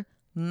venture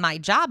my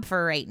job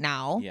for right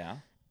now. Yeah.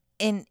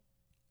 And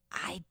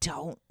I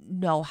don't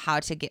know how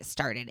to get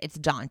started. It's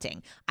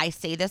daunting. I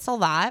say this a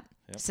lot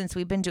since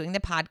we've been doing the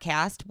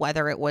podcast,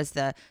 whether it was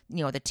the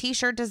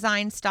t-shirt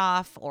design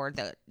stuff or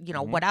the,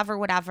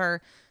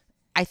 whatever.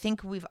 I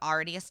think we've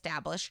already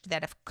established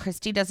that if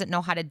Christy doesn't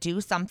know how to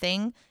do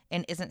something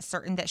and isn't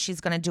certain that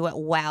she's going to do it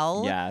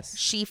well, Yes.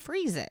 she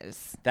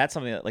freezes. That's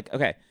something that,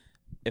 okay,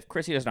 if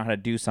Chrissy doesn't know how to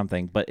do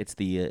something, but it's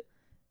the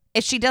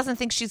If she doesn't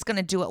think she's going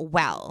to do it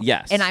well.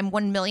 Yes. And I'm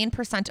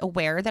 1,000,000%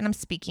 aware that I'm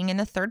speaking in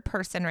the third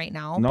person right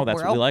now. No, but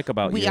that's what we like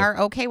about you. We are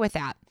okay with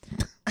that.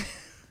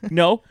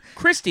 No,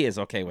 Christy is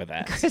okay with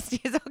that. Christy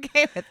is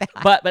okay with that.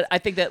 But I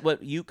think that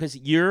because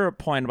your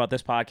point about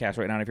this podcast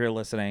right now, and if you're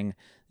listening,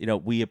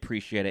 we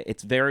appreciate it.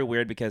 It's very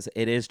weird because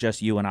it is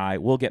just you and I.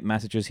 We'll get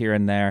messages here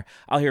and there.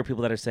 I'll hear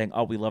people that are saying,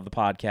 "Oh, we love the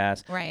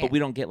podcast," right? But we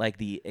don't get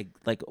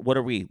what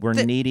are we? We're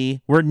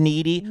needy. We're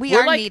needy.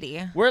 We're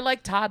needy. We're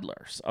like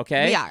toddlers.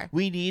 Okay, we are.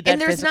 We need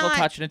that physical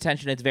touch and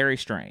attention. It's very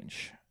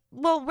strange.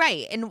 Well,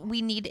 right. And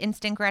we need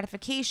instant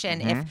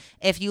gratification.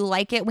 If you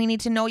like it, we need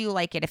to know you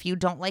like it. If you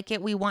don't like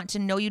it, we want to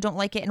know you don't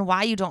like it and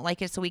why you don't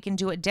like it so we can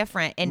do it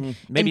different. And,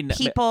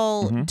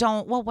 people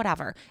don't, well,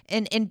 whatever.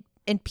 And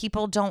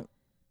people don't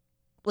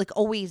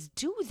always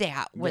do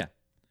that with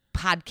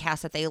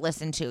podcasts that they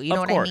listen to. You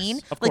know what I mean?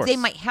 Of course. They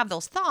might have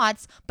those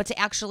thoughts, but to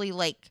actually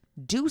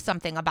do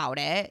something about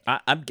it.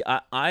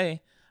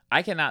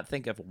 I cannot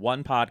think of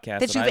one podcast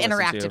that you've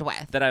interacted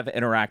with. That I've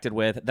interacted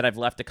with, that I've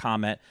left a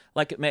comment.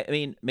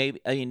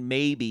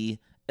 Maybe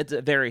it's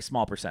a very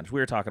small percentage. We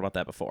were talking about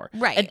that before.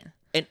 Right.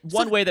 And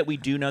one way that we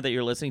do know that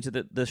you're listening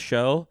to the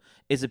show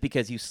is it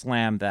because you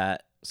slammed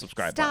that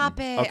subscribe Stop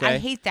button. it. Okay? I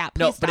hate that.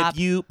 Please stop.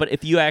 But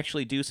if you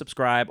actually do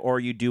subscribe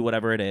or you do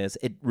whatever it is,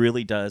 it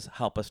really does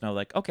help us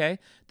know, okay,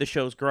 the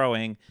show's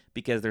growing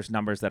because there's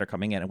numbers that are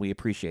coming in, and we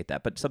appreciate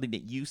that. But something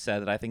that you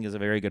said that I think is a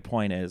very good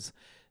point is,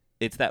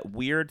 it's that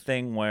weird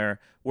thing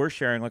where we're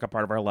sharing a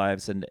part of our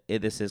lives, and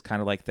this is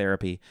kind of like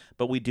therapy,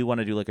 but we do want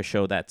to do a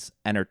show that's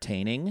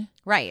entertaining.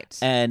 Right.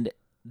 And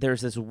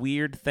there's this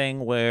weird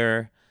thing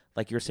where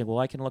you're saying, well,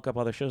 I can look up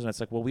other shows, and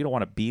it's well, we don't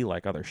want to be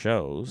like other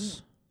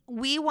shows.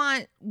 We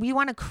want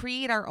to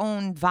create our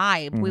own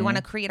vibe. We want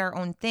to create our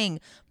own thing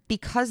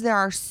because there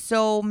are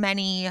so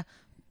many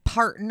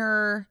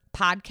partner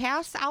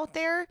podcasts out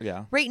there.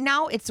 Yeah. Right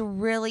now, it's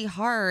really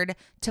hard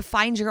to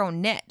find your own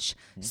niche.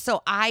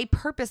 So I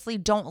purposely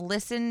don't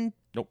listen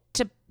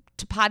to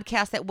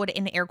podcasts that would,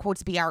 in air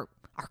quotes, be our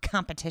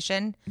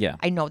competition. Yeah.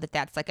 I know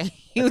that's a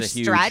huge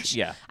stretch.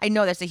 Yeah. I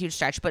know that's a huge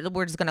stretch, but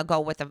we're just going to go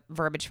with the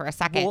verbiage for a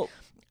second. Well,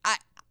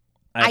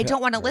 I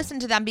don't want to listen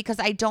to them because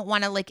I don't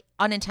want to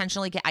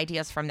unintentionally get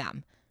ideas from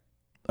them.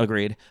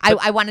 Agreed.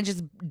 I want to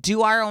just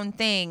do our own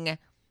thing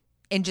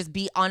and just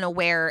be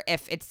unaware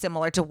if it's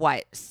similar to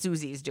what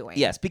Susie's doing.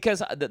 Yes,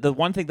 because the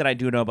one thing that I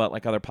do know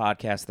about other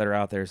podcasts that are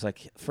out there is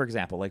for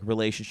example,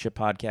 relationship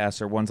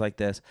podcasts or ones like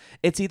this.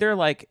 It's either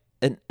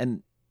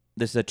and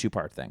this is a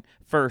two-part thing.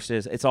 First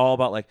is it's all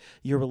about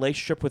your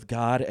relationship with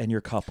God and your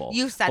couple.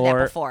 You've said that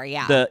before,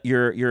 yeah.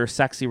 Your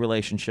sexy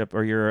relationship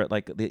or your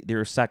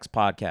your sex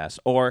podcast,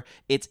 or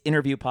it's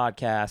interview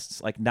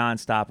podcasts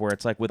nonstop where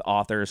it's with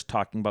authors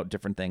talking about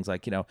different things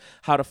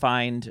how to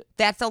find.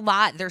 That's a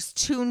lot. There's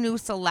 2 new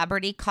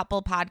celebrity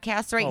couple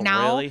podcasts right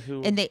now. Really?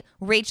 Who? And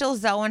Rachel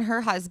Zoe and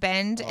her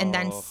husband, and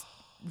then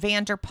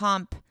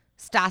Vanderpump,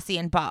 Stassi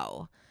and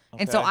Bo.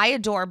 Okay. And so I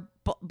adore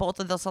both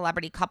of those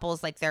celebrity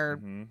couples, their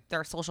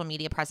social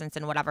media presence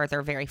and whatever.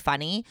 They're very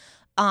funny.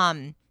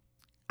 I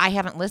I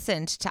haven't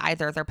listened to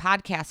either of their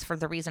podcasts for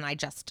the reason I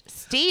just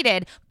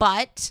stated,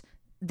 but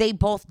they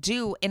both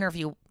do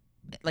interviews.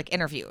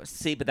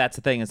 See, but that's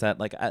the thing is that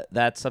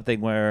that's something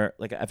where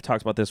I've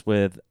talked about this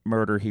with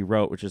Murder He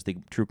Wrote, which is the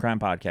true crime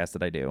podcast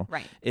that I do.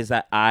 Right. Is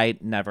that I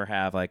never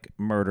have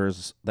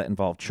murders that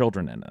involve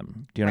children in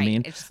them. Do you know what I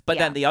mean? But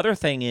yeah. then the other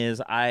thing is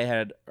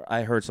I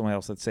heard someone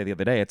else say the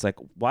other day, it's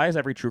why is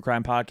every true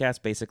crime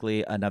podcast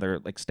basically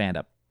another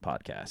stand-up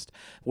podcast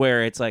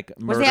where it's murder.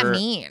 What does that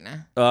mean?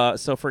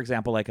 So for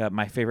example,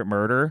 My Favorite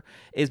Murder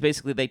is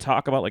basically they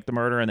talk about the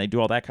murder and they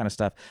do all that kind of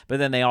stuff, but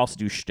then they also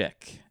do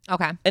shtick.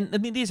 Okay. And I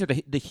mean, these are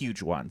the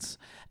huge ones.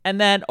 And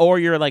then, or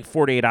you're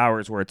 48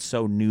 Hours where it's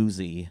so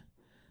newsy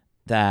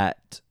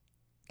that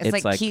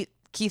it's like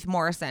Keith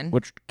Morrison.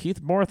 Which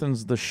Keith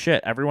Morrison's the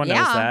shit. Everyone knows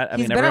that.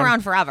 He's been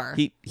around forever.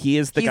 He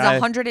is the guy.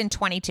 He's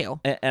 122.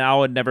 And I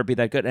would never be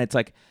that good. And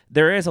it's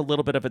there is a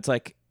little bit of, it's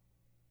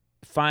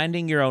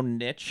finding your own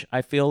niche,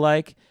 I feel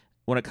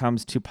when it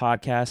comes to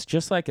podcasts,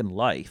 just like in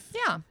life.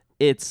 Yeah.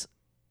 It's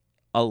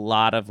a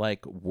lot of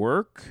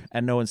work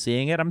and no one's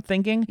seeing it, I'm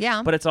thinking.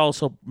 Yeah. But it's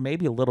also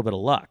maybe a little bit of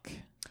luck.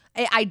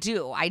 I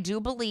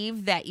do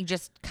believe that you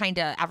just kind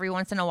of every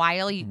once in a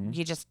while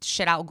you just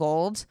shit out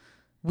gold.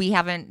 We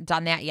haven't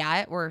done that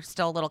yet. We're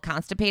still a little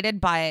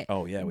constipated, but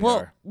oh yeah, we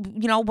are.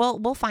 are.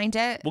 We'll find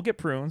it. We'll get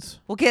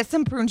prunes. We'll get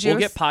some prune juice. We'll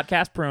get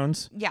podcast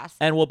prunes. Yes.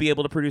 And we'll be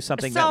able to produce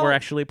something that we're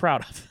actually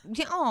proud of.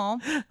 Yeah. Oh,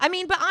 I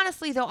mean, but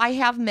honestly though, I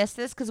have missed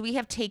this because we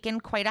have taken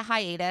quite a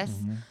hiatus.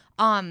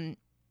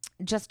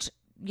 Just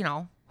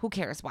who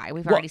cares why?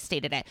 We've already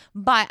stated it.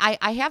 But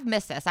I have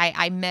missed this.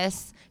 I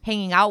miss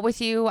hanging out with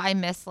you. I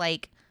miss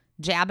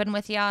jabbing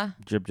with you.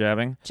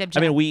 Jib-jabbing.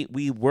 Jib-jab. I mean,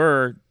 we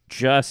were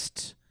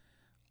just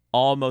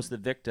almost the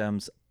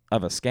victims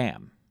of a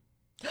scam.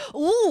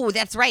 Ooh,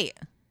 that's right.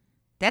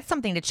 That's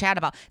something to chat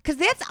about. Because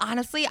that's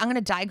honestly, I'm going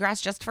to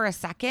digress just for a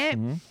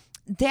second.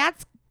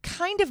 That's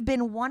kind of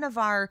been one of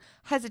our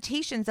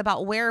hesitations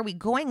about where are we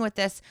going with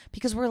this,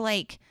 because we're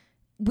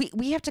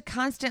we have to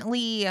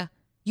constantly...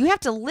 You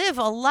have to live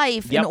a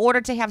life in order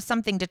to have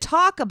something to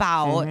talk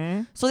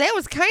about. So that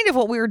was kind of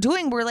what we were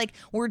doing.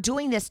 We're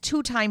doing this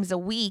 2 times a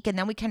week, and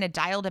then we kind of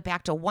dialed it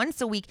back to once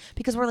a week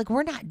because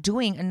we're not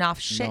doing enough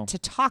shit to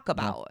talk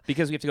about. No.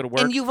 Because we have to go to work.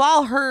 And you've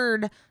all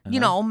heard,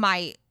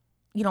 my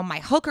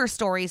hooker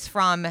stories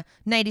from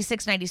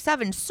 96,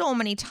 97 so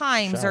many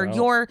times, or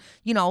your,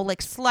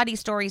 slutty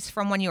stories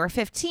from when you were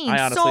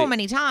 15 so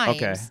many times.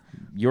 Okay.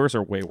 Yours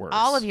are way worse.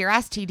 All of your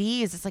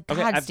STDs. It's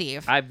God,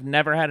 Steve. I've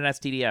never had an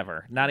STD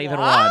ever. Not even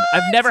one.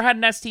 I've never had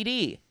an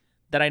STD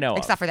that I know of.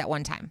 Except for that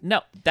one time.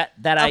 No, that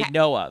I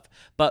know of.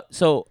 But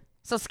So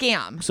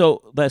scam.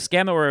 So the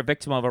scam that we're a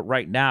victim of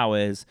right now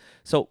is,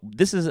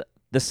 this is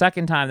the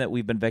second time that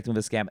we've been victim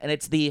of the scam, and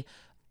it's the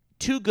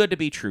too good to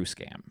be true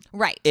scam.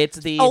 Right. It's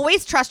the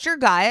always trust your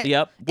gut.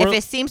 Yep. If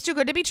it seems too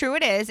good to be true,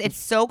 it is. It's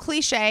so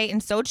cliche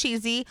and so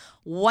cheesy.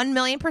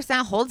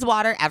 1,000,000% holds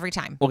water every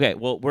time. Okay,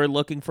 well, we're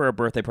looking for a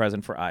birthday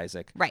present for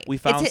Isaac. Right. We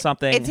found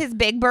something. It's his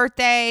big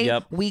birthday.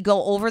 Yep. We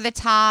go over the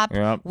top.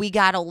 Yep. We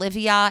got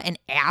Olivia an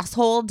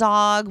asshole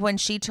dog when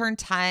she turned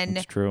 10.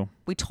 It's true.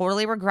 We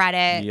totally regret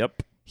it.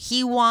 Yep.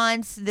 He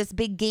wants this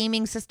big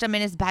gaming system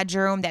in his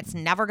bedroom. That's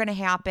never going to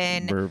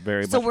happen. We're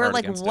very so much we're hard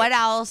like, against what it.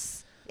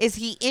 else is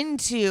he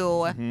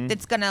into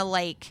that's going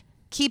to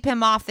keep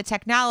him off the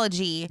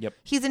technology? Yep.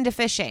 He's into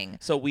fishing.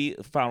 So we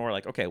found, we're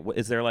like, okay,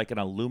 is there an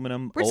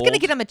aluminum We're just going to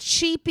get him a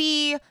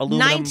cheapy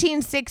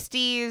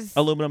 1960s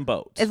aluminum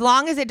boat. As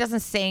long as it doesn't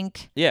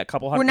sink. Yeah, a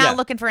couple hundred. We're not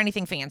looking for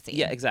anything fancy.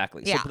 Yeah,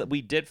 exactly. Yeah. So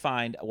we did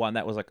find one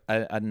that was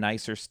a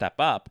nicer step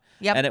up.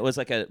 Yep. And it was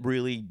a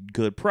really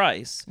good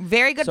price.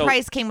 Very good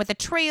price. Came with a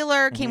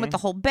trailer, came with the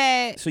whole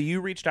bit. So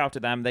you reached out to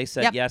them. They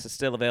said, yes, it's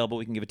still available.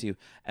 We can give it to you.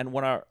 And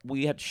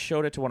we had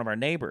showed it to one of our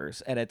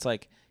neighbors, and it's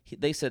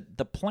they said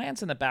the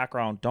plants in the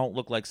background don't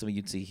look like something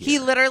you'd see here. He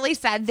literally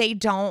said they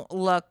don't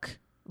look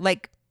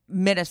like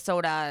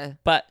Minnesota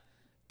but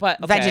okay.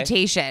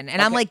 vegetation.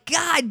 And I'm like,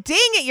 God dang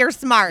it, you're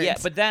smart. Yeah,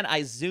 but then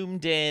I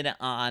zoomed in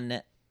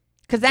on...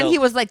 Because then he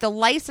was like, the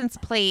license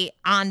plate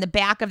on the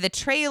back of the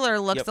trailer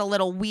looks a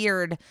little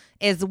weird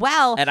as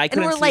well. And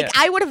we're like,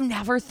 I would have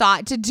never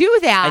thought to do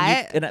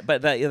that.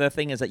 But the other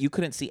thing is that you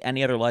couldn't see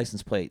any other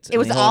license plates. It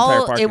was the whole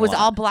entire parking it was lot.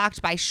 all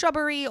blocked by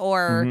shrubbery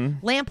or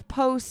lamp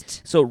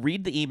post. So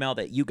read the email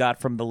that you got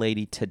from the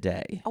lady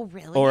today. Oh,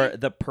 really? Or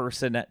the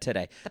person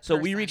today.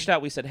 We reached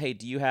out. We said, hey,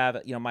 do you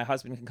have, my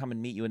husband can come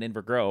and meet you in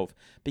Inver Grove,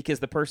 because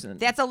the person...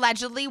 That's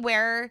allegedly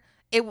where...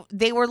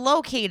 they were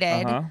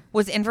located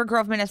was Inver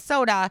Grove,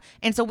 Minnesota.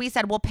 And so we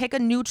said, we'll pick a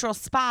neutral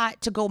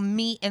spot to go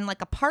meet in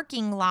a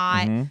parking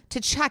lot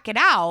to check it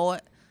out,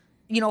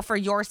 for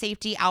your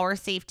safety, our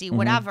safety,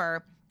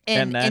 whatever.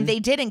 And they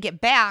didn't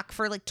get back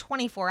for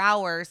 24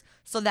 hours.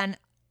 So then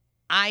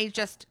I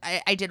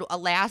did a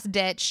last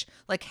ditch,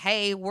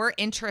 hey, we're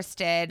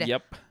interested.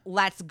 Yep.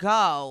 Let's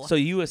go. So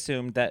you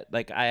assumed that,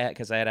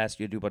 because I had asked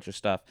you to do a bunch of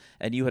stuff,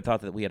 and you had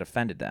thought that we had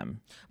offended them.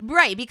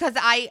 Right. Because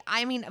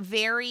I mean,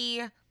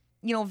 very...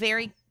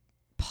 very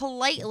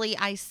politely,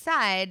 I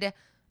said,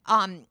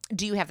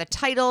 Do you have the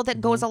title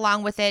that goes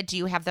along with it? Do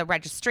you have the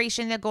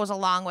registration that goes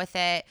along with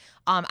it?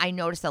 I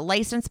noticed the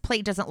license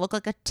plate doesn't look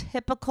like a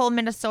typical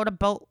Minnesota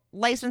boat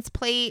license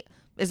plate.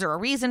 Is there a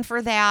reason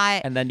for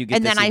that? And then you get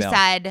And this then email. I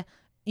said,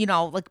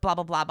 like blah,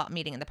 blah, blah about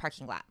meeting in the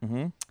parking lot.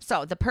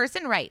 So the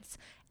person writes,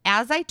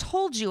 as I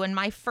told you in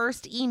my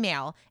first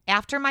email,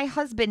 after my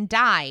husband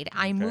died,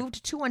 I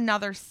moved to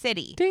another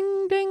city.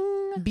 Ding,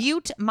 ding.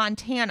 Butte,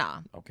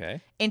 Montana.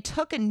 Okay. And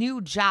took a new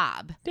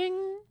job.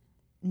 Ding.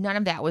 None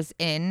of that was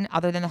in,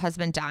 other than the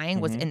husband dying,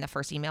 was in the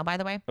first email, by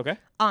the way. Okay.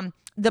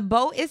 The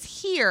boat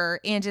is here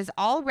and is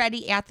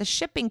already at the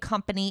shipping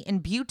company in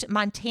Butte,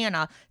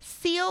 Montana,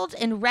 sealed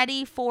and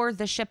ready for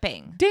the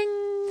shipping.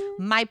 Ding.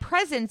 My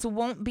presence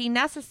won't be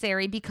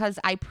necessary because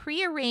I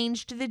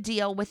prearranged the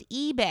deal with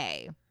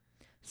eBay.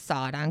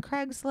 Saw it on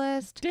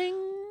Craigslist. Ding.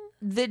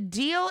 The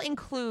deal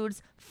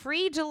includes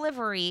free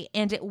delivery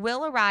and it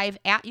will arrive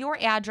at your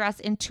address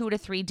in 2 to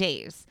 3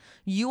 days.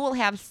 You will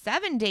have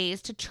 7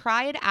 days to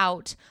try it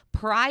out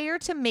prior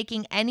to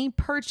making any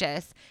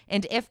purchase.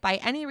 And if by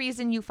any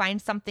reason you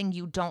find something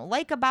you don't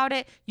like about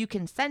it, you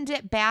can send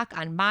it back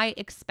on my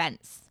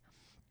expense.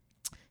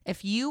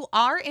 If you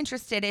are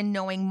interested in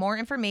knowing more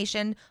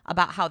information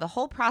about how the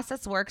whole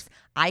process works,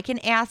 I can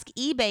ask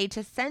eBay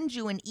to send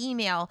you an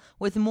email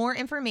with more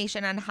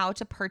information on how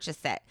to purchase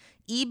it.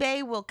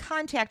 eBay will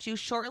contact you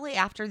shortly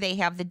after they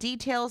have the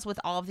details with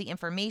all of the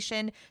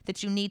information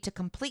that you need to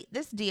complete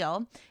this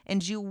deal,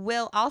 and you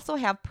will also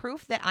have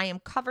proof that I am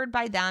covered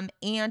by them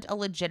and a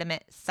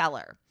legitimate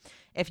seller.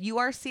 If you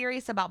are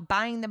serious about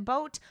buying the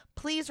boat,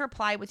 please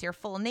reply with your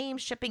full name,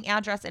 shipping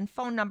address, and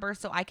phone number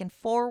so I can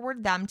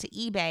forward them to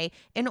eBay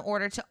in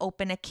order to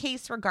open a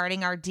case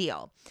regarding our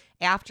deal.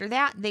 After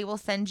that, they will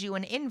send you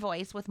an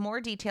invoice with more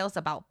details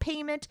about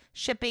payment,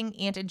 shipping,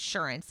 and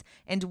insurance,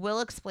 and will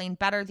explain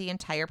better the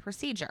entire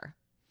procedure.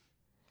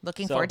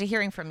 Looking forward to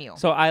hearing from you.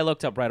 So I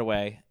looked up right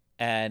away,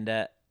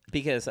 and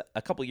because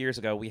a couple years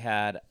ago we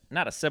had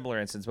not a similar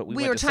instance, but we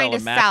went were to trying sell a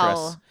to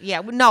mattress.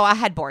 a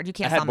headboard. You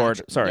can't sell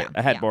headboard. Sorry, Yeah,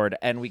 a headboard,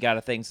 and we got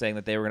a thing saying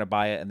that they were going to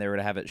buy it and they were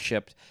going to have it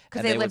shipped because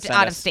and they would lived send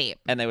out of us- state.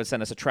 and they would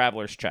send us a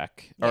traveler's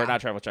check or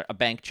not traveler's check, a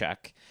bank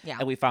check. Yeah.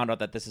 And we found out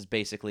that this is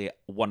basically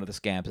one of the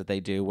scams that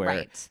they do, where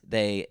Right.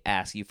 they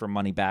ask you for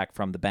money back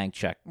from the bank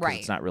check because Right.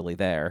 it's not really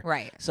there.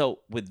 Right. So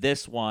with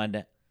this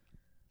one,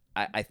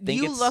 I think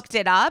You looked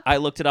it up? I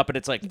looked it up, and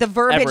it's like The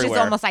verbiage is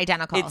everywhere. almost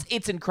identical.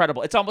 It's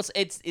incredible. It's almost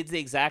it's the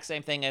exact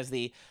same thing as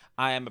the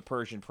I am a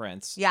Persian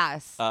prince.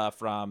 Yes.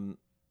 From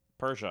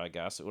Persia, I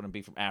guess it wouldn't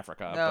be from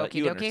Africa, but Okie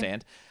you dokie.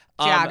 understand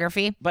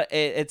Geography. But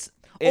it's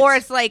or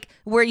it's like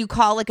where you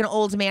call like an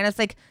old man. It's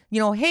like,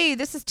 hey,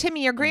 this is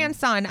Timmy, your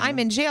grandson. I'm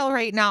in jail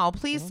right now.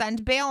 Please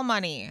send bail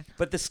money.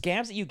 But the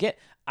scams that you get,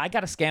 I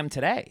got a scam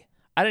today.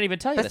 I didn't even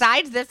tell you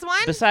Besides this one?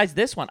 Besides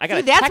this one, I got See,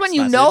 a that's text when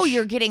you know message.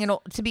 you're getting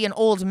to be an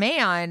old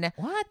man.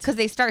 What? Because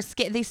they start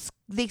they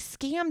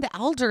scam the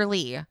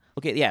elderly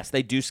Okay, yes,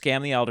 they do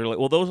scam the elderly.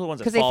 Well, those are the ones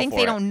that because they fall think for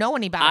they it. don't know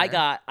any better.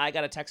 I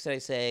got a text today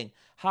saying,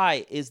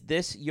 "Hi, is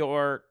this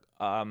your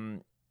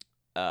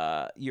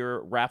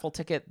raffle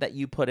ticket that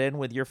you put in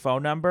with your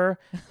phone number?"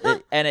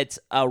 And it's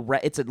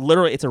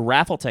literally a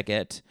raffle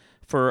ticket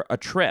for a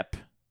trip,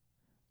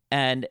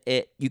 and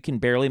you can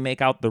barely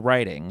make out the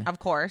writing. Of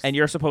course. And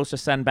you're supposed to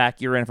send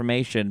back your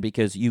information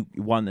because you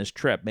won this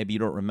trip. Maybe you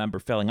don't remember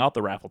filling out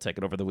the raffle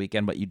ticket over the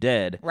weekend, but you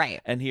did.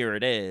 Right. And here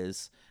it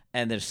is.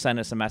 And then send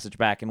us a message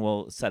back and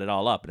we'll set it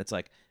all up. And it's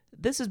like,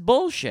 this is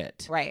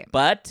bullshit. Right.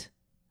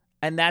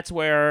 And that's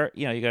where,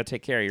 you got to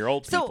take care of your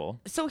old people.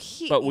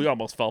 But we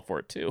almost fell for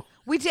it too.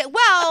 We did. Well,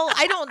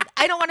 I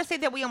don't want to say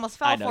that we almost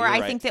fell for it.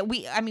 I think that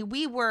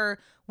we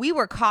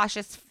were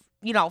cautious,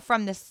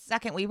 from the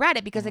second we read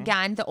it, because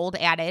again, the old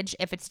adage,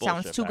 if it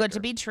sounds Bullshit too good to factor.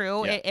 be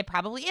true, Yeah. it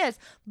probably is.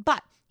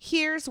 But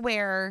here's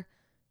where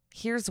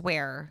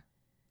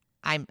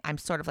I'm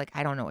sort of like,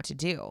 I don't know what to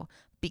do,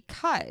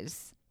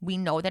 because we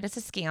know that it's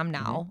a scam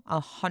now,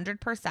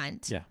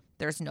 100%. Yeah.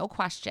 There's no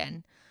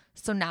question.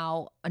 So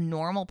now a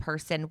normal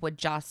person would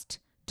just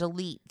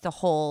delete the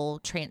whole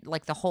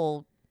the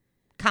whole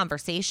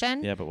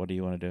conversation. Yeah, but what do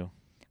you want to do?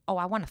 Oh,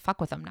 I want to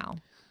fuck with them now.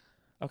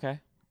 Okay.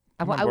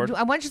 I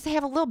want just to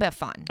have a little bit of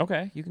fun.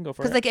 Okay, you can go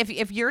for it. Because like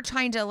if you're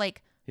trying to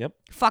Yep.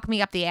 fuck me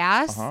up the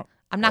ass,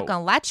 I'm not Oh.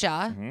 gonna let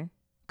you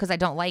because I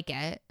don't like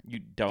it. You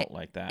don't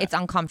like that. It's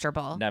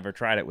uncomfortable. Never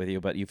tried it with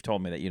you, but you've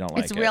told me that you don't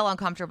like it. It's real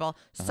uncomfortable.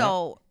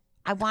 So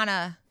I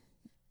wanna.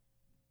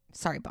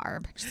 Sorry,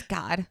 Barb. Just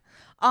God.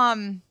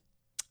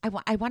 I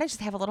want to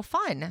just have a little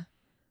fun.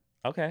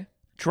 Okay.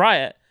 Try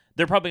it.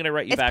 They're probably going to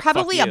write you It's back.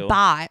 probably "Fuck a you."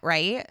 bot,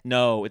 right?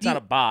 No, it's not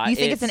a bot. You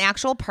think it's an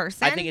actual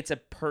person? I think it's a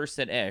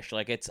person-ish.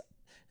 Like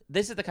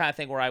this is the kind of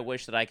thing where I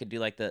wish that I could do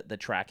like the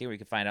tracking where you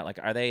could find out, like,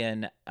 are they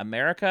in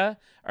America?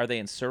 Are they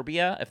in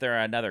Serbia? If they're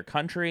in another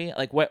country,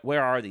 like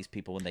where are these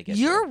people when they get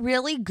You're here?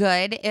 really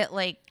good at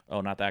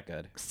Oh, not that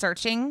good.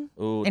 searching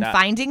Ooh, and not-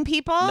 finding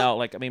people. No,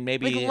 like, I mean,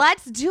 maybe Like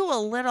let's do a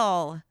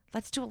little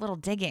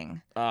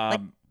digging.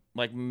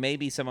 like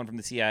maybe someone from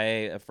the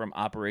CIA from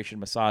Operation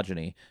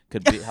Misogyny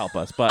could help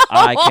us, but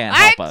I can't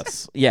help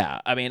us. Yeah,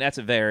 I mean that's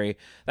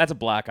a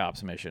Black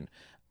Ops mission.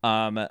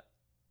 But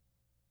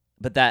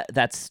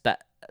that's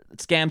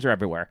scams are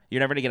everywhere. You're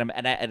never gonna get them,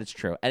 and it's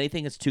true.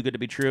 Anything that's too good to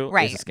be true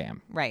is a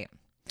scam. Right.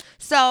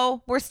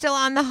 So we're still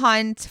on the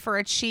hunt for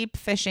a cheap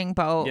fishing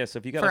boat. Yeah, so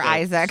if you got for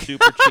Isaac,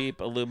 super cheap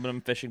aluminum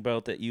fishing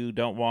boat that you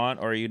don't want,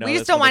 or we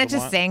just don't want it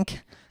to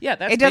sink. Yeah,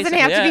 it doesn't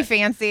have to be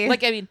fancy.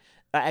 Like, I mean,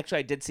 actually,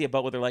 I did see a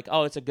boat where they're like,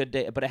 oh, it's a good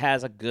day, but it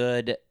has a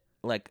good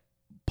like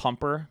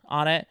pumper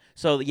on it.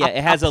 So yeah,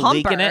 it has a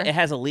leak in it. It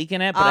has a leak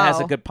in it, but it has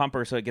a good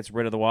pumper, so it gets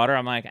rid of the water.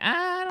 I'm like,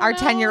 our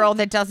 10-year-old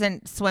that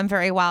doesn't swim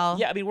very well.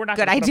 Yeah, I mean, we're not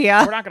good gonna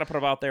idea. We're not going to put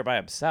him out there by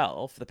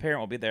himself. The parent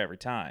will be there every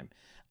time.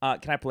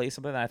 Can I play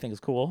something that I think is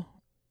cool?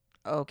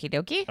 Okie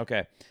dokie.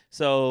 Okay.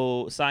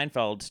 So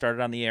Seinfeld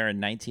started on the air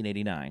in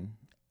 1989.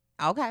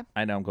 Okay.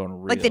 I know I'm going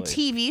really... Like the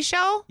TV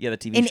show? Yeah, the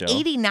TV show. In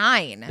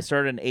 89. It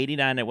started in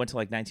 89. It went to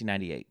like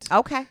 1998.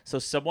 Okay. So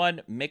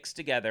someone mixed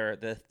together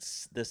the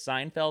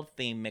Seinfeld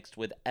theme mixed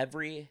with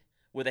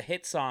a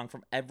hit song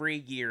from every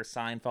year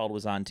Seinfeld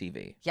was on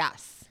TV.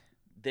 Yes.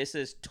 This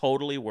is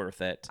totally worth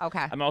it.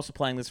 Okay. I'm also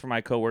playing this for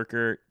my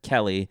coworker,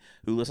 Kelly,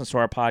 who listens to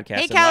our podcast.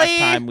 Hey, and Kelly. Last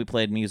time we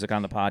played music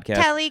on the podcast.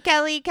 Kelly.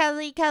 Kelly,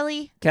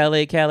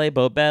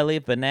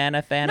 Bobelli,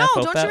 Banana, Fana, No,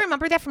 Fofel. don't you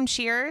remember that from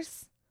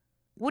Cheers?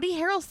 Woody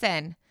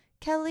Harrelson.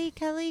 Kelly.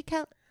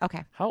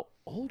 Okay. How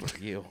old are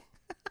you?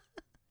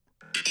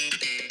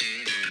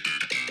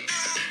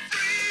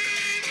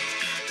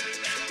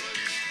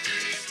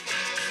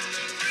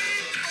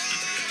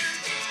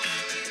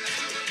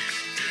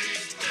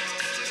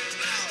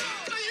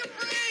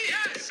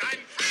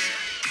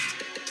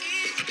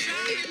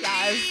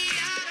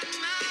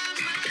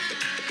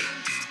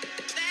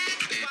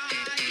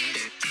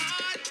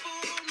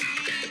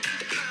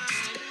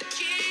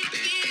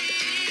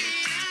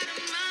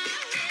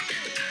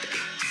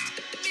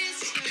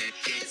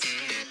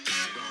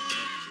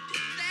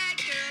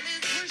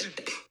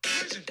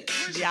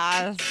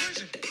 Yes.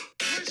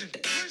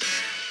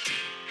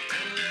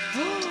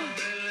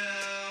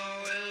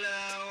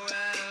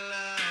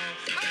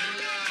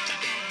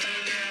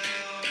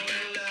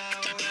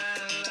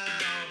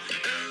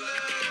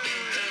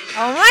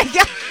 Oh my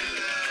God.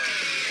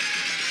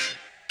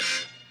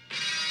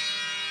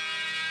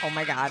 Oh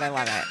my God, I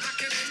love it.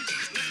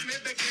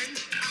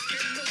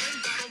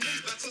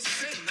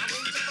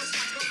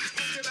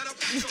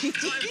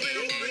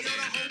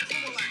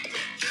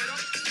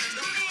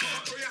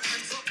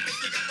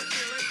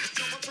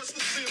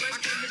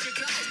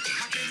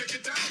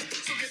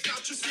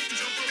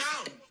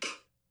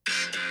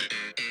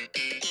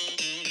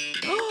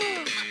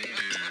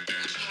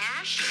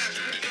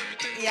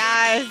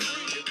 Yes.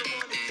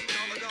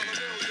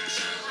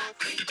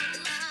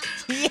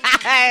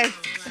 Yes.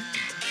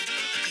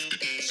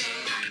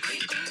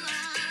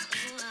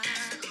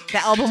 The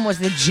album was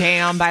the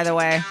jam, by the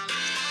way.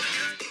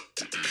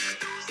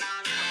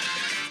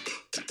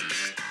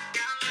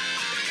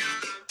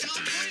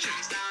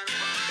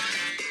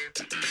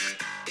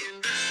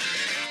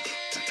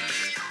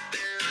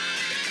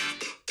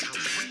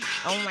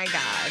 Oh my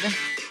God.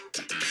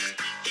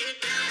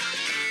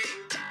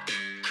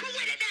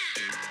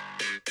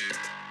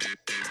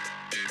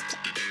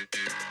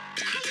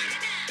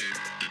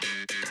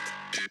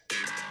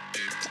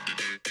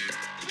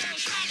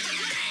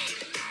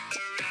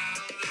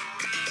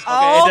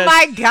 Oh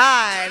my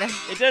God.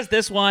 It does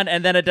this one,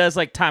 and then it does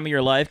like Time of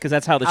Your Life, because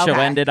that's how the show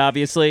ended,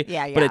 obviously.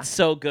 Yeah. But it's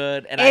so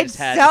good, and it's I just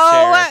had to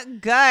share so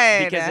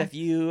good. Because if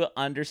you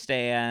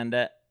understand,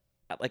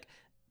 like,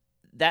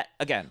 that,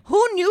 again.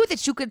 Who knew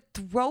that you could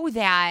throw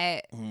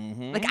that?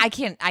 Mm-hmm. Like, I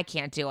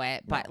can't do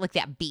it, but like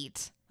that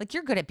beat. Like,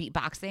 you're good at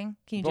beatboxing.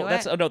 Can you do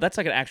it? Oh, no, that's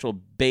like an actual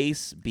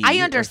bass beat. I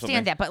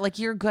understand that, but like,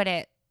 you're good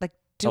at like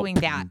doing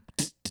that.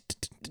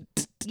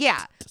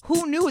 Yeah.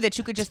 Who knew that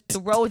you could just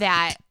throw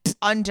that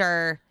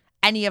under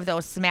any of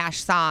those Smash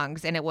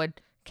songs and it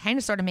would kind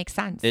of sort of make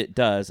sense? It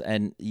does.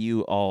 And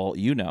you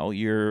know,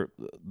 you're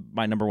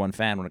my number one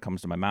fan when it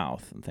comes to my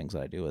mouth and things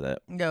that I do with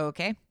it.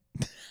 Okay.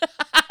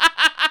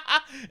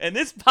 And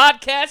this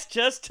podcast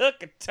just took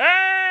a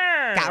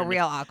turn. Got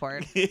real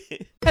awkward.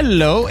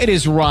 Hello, it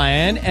is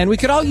Ryan, and we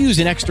could all use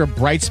an extra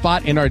bright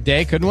spot in our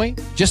day, couldn't we?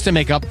 Just to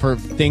make up for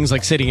things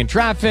like sitting in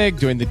traffic,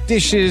 doing the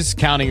dishes,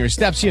 counting your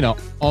steps, you know,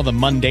 all the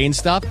mundane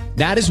stuff.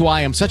 That is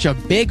why I'm such a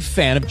big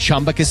fan of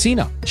Chumba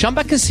Casino.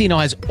 Chumba Casino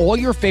has all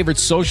your favorite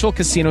social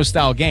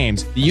casino-style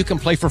games that you can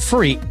play for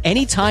free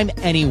anytime,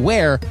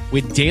 anywhere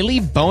with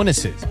daily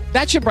bonuses.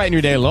 That should brighten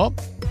your day a little.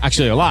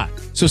 Actually, a lot.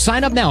 So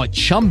sign up now at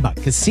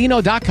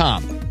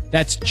ChumbaCasino.com.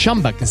 That's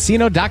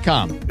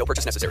ChumbaCasino.com. No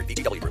purchase necessary.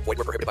 VGW Group. Void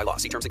where prohibited by law.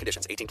 See terms and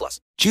conditions. 18+.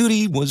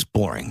 Judy was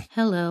boring.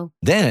 Hello.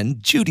 Then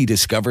Judy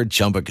discovered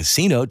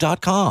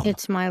ChumbaCasino.com.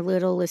 It's my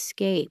little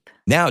escape.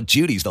 Now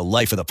Judy's the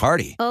life of the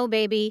party. Oh,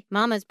 baby,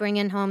 mama's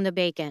bringing home the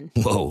bacon.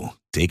 Whoa,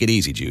 take it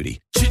easy, Judy.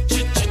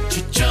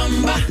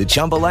 The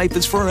Chumba life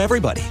is for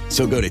everybody.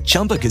 So go to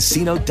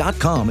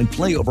ChumbaCasino.com and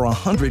play over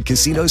 100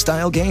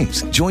 casino-style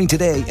games. Join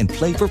today and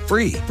play for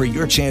free for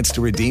your chance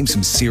to redeem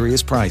some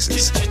serious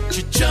prizes.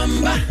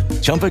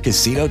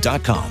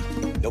 ChumbaCasino.com.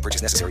 No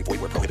purchase necessary. Void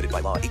where prohibited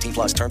by law.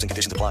 18+. Terms and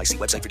conditions apply. See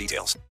website for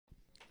details.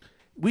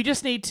 We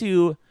just need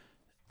to.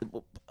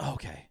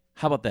 Okay,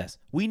 how about this?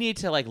 We need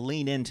to like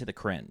lean into the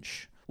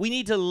cringe. We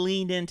need to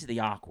lean into the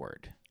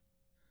awkward.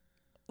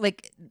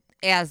 Like,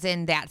 as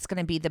in that's going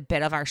to be the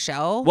bit of our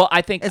show? Well,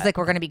 I think it's like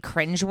we're going to be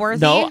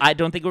cringeworthy. No, I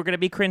don't think we're going to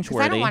be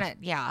cringeworthy. I don't want it.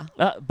 Yeah,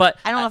 but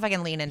I don't know if I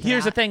can lean into.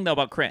 Here's that. the thing, though,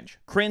 about cringe.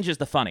 Cringe is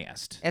the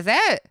funniest. Is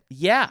it?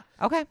 Yeah.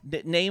 Okay.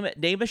 Name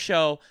a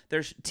show.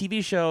 There's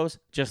TV shows,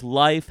 just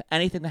life,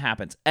 anything that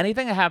happens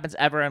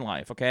ever in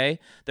life. Okay.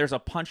 There's a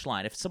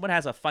punchline. If someone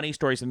has a funny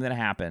story, something that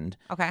happened.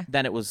 Okay.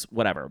 Then it was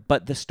whatever.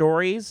 But the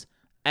stories.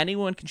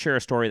 Anyone can share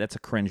a story that's a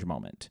cringe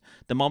moment.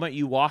 The moment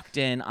you walked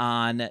in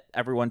on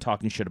everyone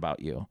talking shit about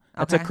you.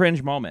 That's a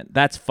cringe moment.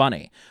 That's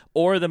funny.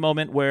 Or the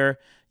moment where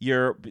we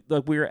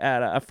were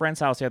at a friend's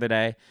house the other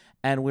day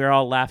and we were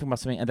all laughing about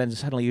something and then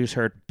suddenly you just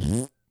heard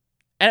and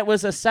it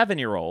was a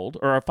 7-year-old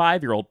or a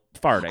 5-year-old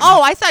farting.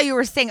 Oh, I thought you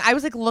were saying, I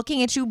was like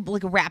looking at you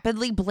like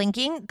rapidly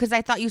blinking because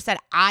I thought you said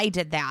I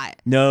did that.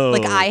 No.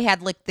 Like I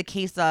had like the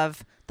case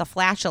of the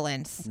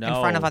flatulence in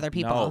front of other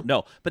people.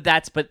 No. But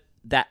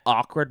that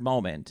awkward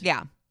moment.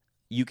 Yeah.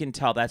 You can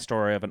tell that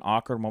story of an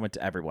awkward moment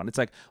to everyone. It's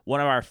like one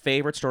of our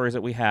favorite stories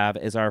that we have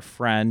is our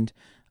friend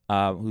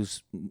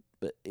who's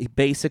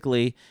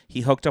basically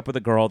he hooked up with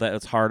a girl that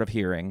was hard of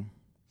hearing.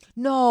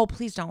 No,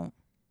 please don't.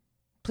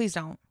 Please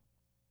don't.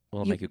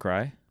 Will it make you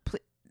cry?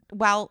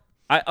 Well,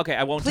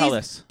 I won't tell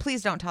this.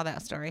 Please don't tell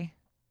that story.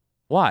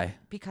 Why?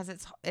 Because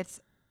it's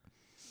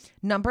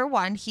number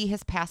one, he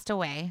has passed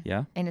away.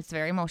 Yeah. And it's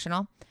very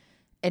emotional.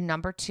 And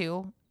number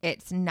two,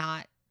 it's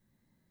not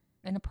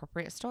an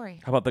appropriate story.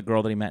 How about the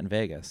girl that he met in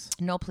Vegas?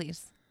 No,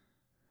 please.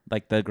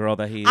 Like the girl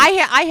that he...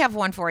 I have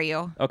one for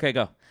you. Okay,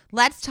 go.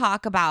 Let's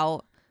talk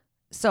about...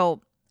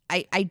 So,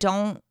 I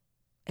don't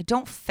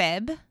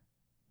fib,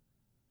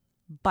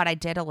 but I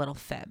did a little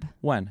fib.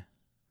 When?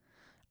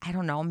 I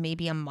don't know,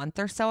 maybe a month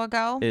or so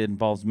ago. It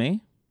involves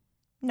me?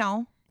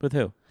 No. With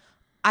who?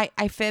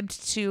 I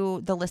fibbed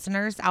to the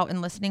listeners out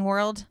in listening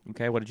world.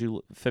 Okay, what did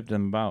you fib to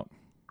them about?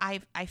 I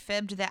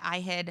fibbed that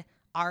I had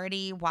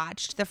already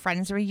watched the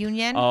Friends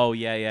reunion. Oh,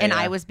 yeah. And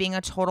I was being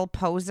a total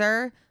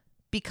poser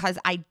because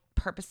I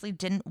purposely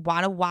didn't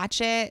want to watch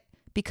it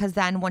because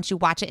then once you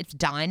watch it, it's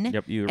done.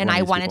 Yep, and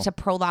I wanted to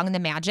prolong the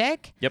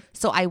magic. Yep.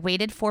 So I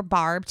waited for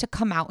Barb to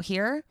come out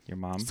here. Your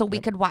mom? So we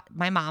could watch,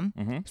 my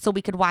mom, so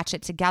we could watch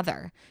it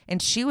together.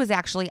 And she was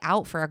actually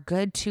out for a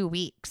good 2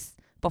 weeks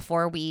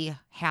before we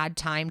had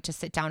time to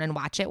sit down and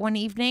watch it one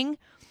evening.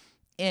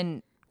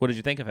 And what did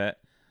you think of it?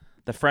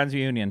 The Friends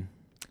reunion.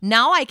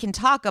 Now I can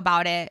talk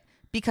about it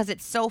because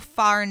it's so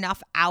far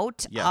enough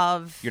out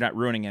of... You're not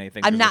ruining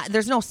anything.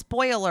 There's no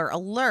spoiler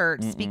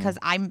alerts because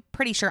I'm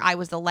pretty sure I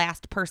was the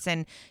last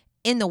person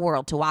in the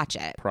world to watch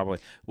it. Probably.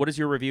 What is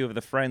your review of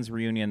the Friends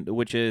reunion,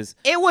 which is...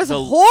 It was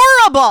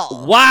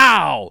horrible!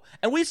 Wow!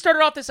 And we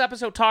started off this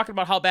episode talking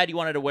about how bad you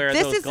wanted to wear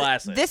those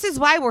glasses. This is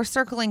why we're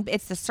circling...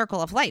 It's the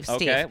circle of life,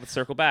 Steve. Okay, let's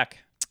circle back.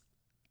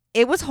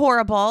 It was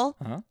horrible.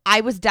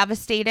 I was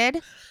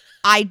devastated.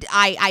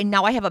 I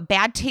now I have a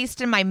bad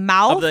taste in my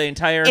mouth. Of the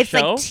entire it's show?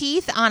 It's like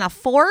teeth on a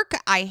fork.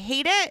 I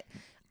hate it.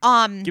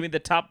 Give me the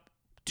top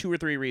 2 or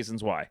 3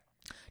 reasons why.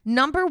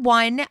 Number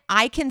one,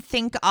 I can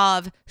think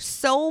of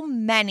so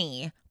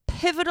many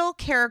pivotal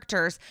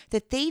characters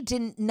that they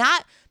didn't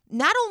not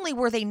only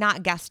were they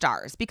not guest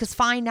stars, because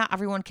fine, not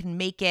everyone can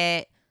make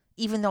it,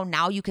 even though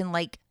now you can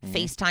like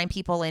FaceTime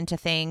people into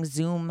things,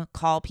 Zoom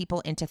call people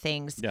into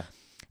things. Yeah.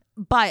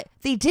 But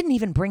they didn't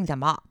even bring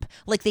them up.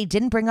 Like, they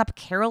didn't bring up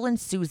Carol and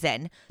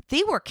Susan.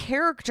 They were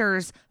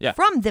characters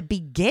from the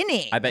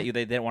beginning. I bet you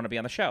they didn't want to be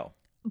on the show.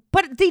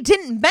 But they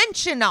didn't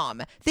mention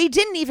them. They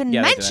didn't even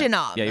mention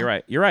them. Yeah, you're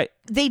right. You're right.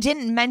 They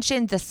didn't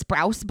mention the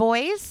Sprouse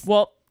boys.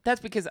 Well, that's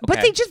because... Okay.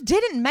 But they just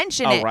didn't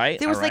mention it. Right,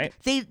 there was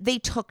they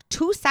took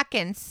 2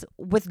 seconds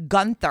with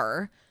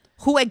Gunther,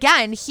 who,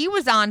 again, he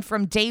was on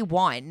from day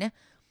one.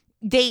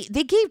 They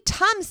gave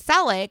Tom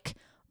Selleck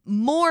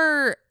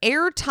more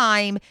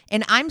airtime,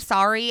 and I'm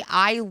sorry,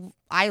 I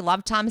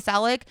love Tom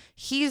Selleck.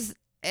 He's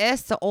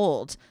so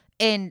old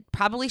and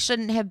probably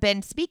shouldn't have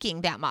been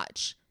speaking that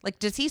much. Like,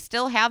 does he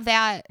still have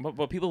that?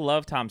 Well, people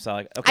love Tom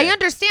Selleck. Okay. I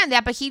understand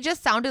that, but he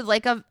just sounded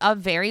like a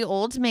very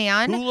old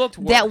man who looked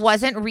worse. That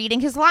wasn't reading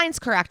his lines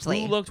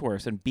correctly. Who looked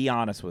worse? And be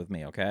honest with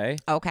me, okay?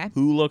 Okay.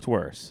 Who looked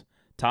worse,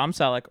 Tom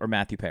Selleck or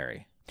Matthew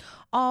Perry?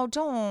 Oh,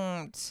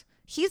 don't.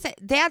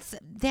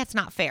 That's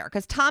not fair,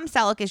 because Tom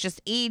Selleck is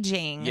just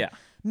aging. Yeah.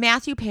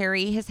 Matthew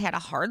Perry has had a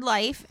hard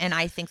life, and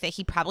I think that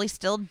he probably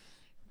still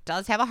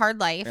does have a hard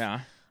life. Yeah.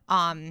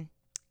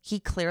 He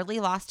clearly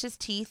lost his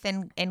teeth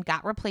and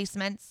got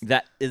replacements.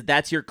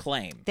 That's your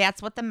claim.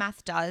 That's what the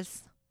meth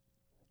does.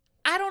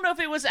 I don't know if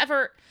it was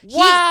ever...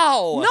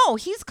 Wow! No,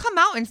 he's come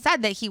out and said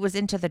that he was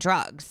into the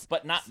drugs.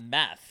 But not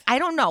meth. I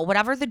don't know.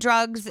 Whatever the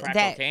drugs Crack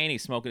that... cocaine,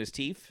 he's smoking his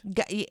teeth?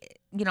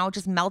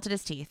 Just melted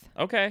his teeth.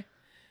 Okay.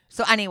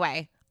 So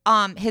anyway,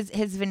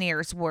 his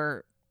veneers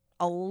were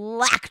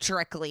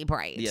electrically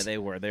bright. Yeah, they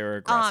were. They were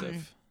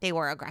aggressive. They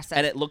were aggressive.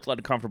 And it looked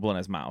uncomfortable in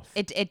his mouth.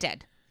 It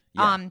did.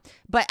 Yeah.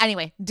 But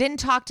anyway, didn't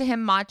talk to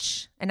him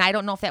much, and I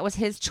don't know if that was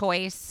his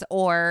choice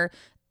or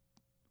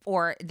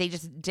or they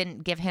just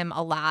didn't give him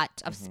a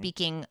lot of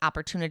speaking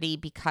opportunity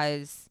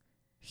because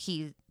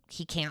he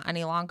can't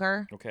any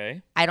longer.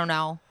 Okay. I don't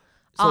know.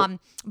 So,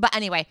 but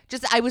anyway,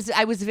 just I was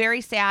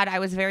very sad. I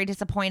was very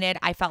disappointed.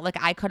 I felt like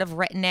I could have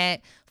written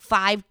it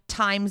 5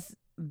 times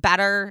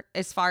better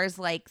as far as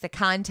like the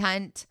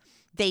content.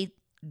 They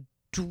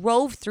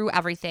drove through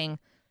everything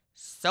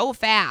so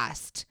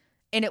fast.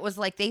 And it was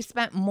like they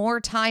spent more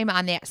time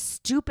on that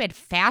stupid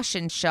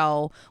fashion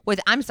show with,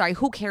 I'm sorry,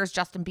 who cares?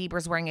 Justin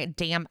Bieber's wearing a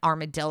damn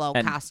armadillo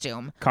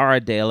costume.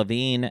 Cara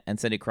Delevingne and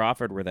Cindy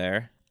Crawford were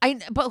there.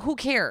 But who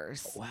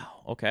cares?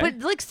 Wow. Okay. But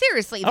like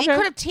seriously, they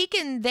could have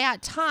taken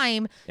that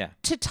time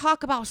to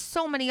talk about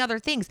so many other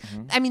things.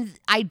 I mean,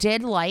 I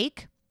did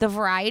like the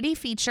variety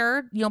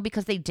feature,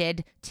 because they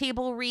did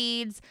table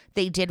reads,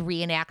 they did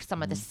reenact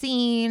some of the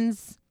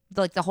scenes,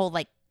 like the whole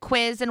like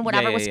quiz and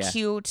whatever was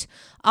cute.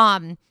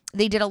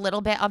 They did a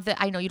little bit of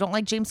I know you don't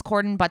like James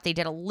Corden, but they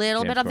did a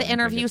little bit of the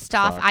interview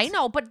stuff. I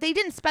know, but they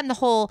didn't spend the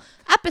whole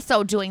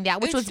episode doing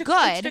that, which was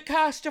good. It's the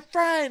cast of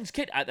Friends.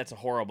 That's a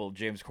horrible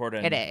James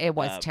Corden. It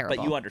was terrible.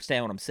 But you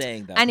understand what I'm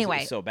saying, though. Anyway, it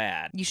was so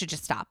bad. You should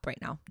just stop right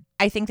now.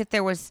 I think that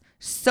there was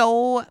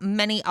so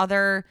many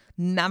other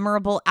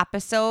memorable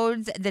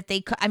episodes that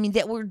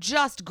that were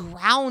just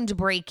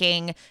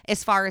groundbreaking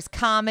as far as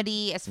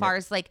comedy, as far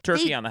as like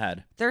turkey on the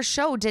head. Their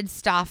show did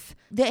stuff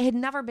that had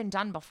never been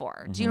done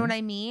before. Do you know what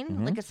I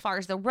mean? Like as far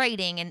as the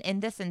writing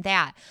and this and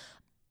that.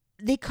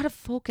 They could have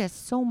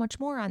focused so much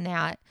more on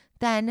that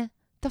than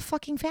the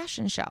fucking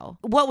fashion show.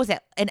 What was it?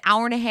 An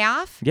hour and a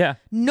half? Yeah.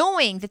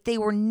 Knowing that they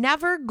were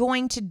never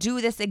going to do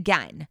this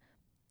again.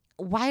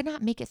 Why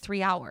not make it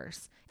 3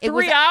 hours?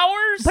 3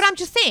 hours? But I'm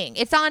just saying,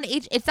 it's on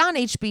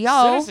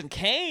HBO. Citizen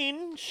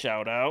Kane,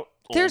 shout out.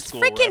 There's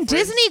freaking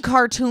Disney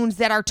cartoons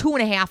that are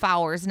 2.5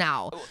 hours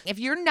now. If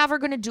you're never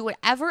going to do it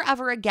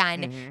ever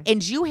again,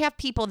 and you have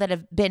people that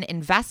have been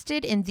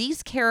invested in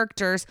these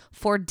characters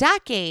for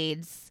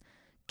decades,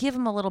 give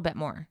them a little bit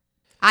more.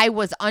 I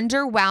was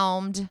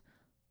underwhelmed,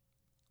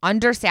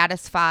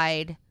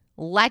 undersatisfied,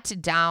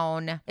 let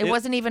down. It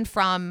wasn't even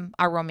from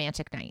our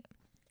romantic night.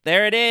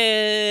 There it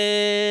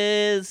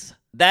is.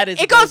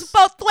 It goes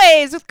both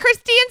ways with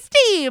Christy and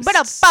Steve.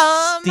 But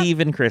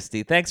Steve and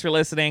Christy. Thanks for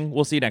listening.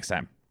 We'll see you next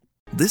time.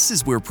 This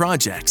is where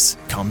projects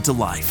come to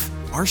life.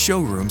 Our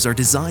showrooms are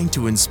designed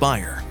to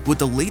inspire with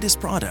the latest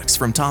products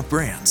from top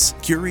brands,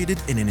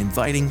 curated in an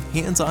inviting,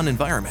 hands-on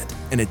environment,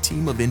 and a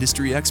team of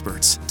industry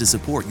experts to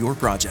support your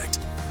project.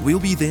 We'll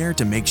be there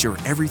to make sure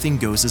everything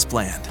goes as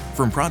planned,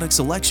 from product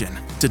selection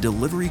to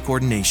delivery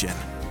coordination.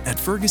 At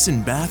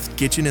Ferguson Bath,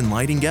 Kitchen, and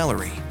Lighting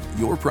Gallery,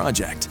 your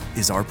project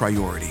is our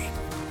priority.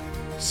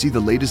 See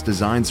the latest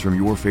designs from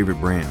your favorite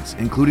brands,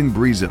 including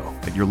Brizo,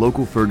 at your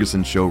local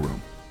Ferguson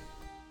showroom.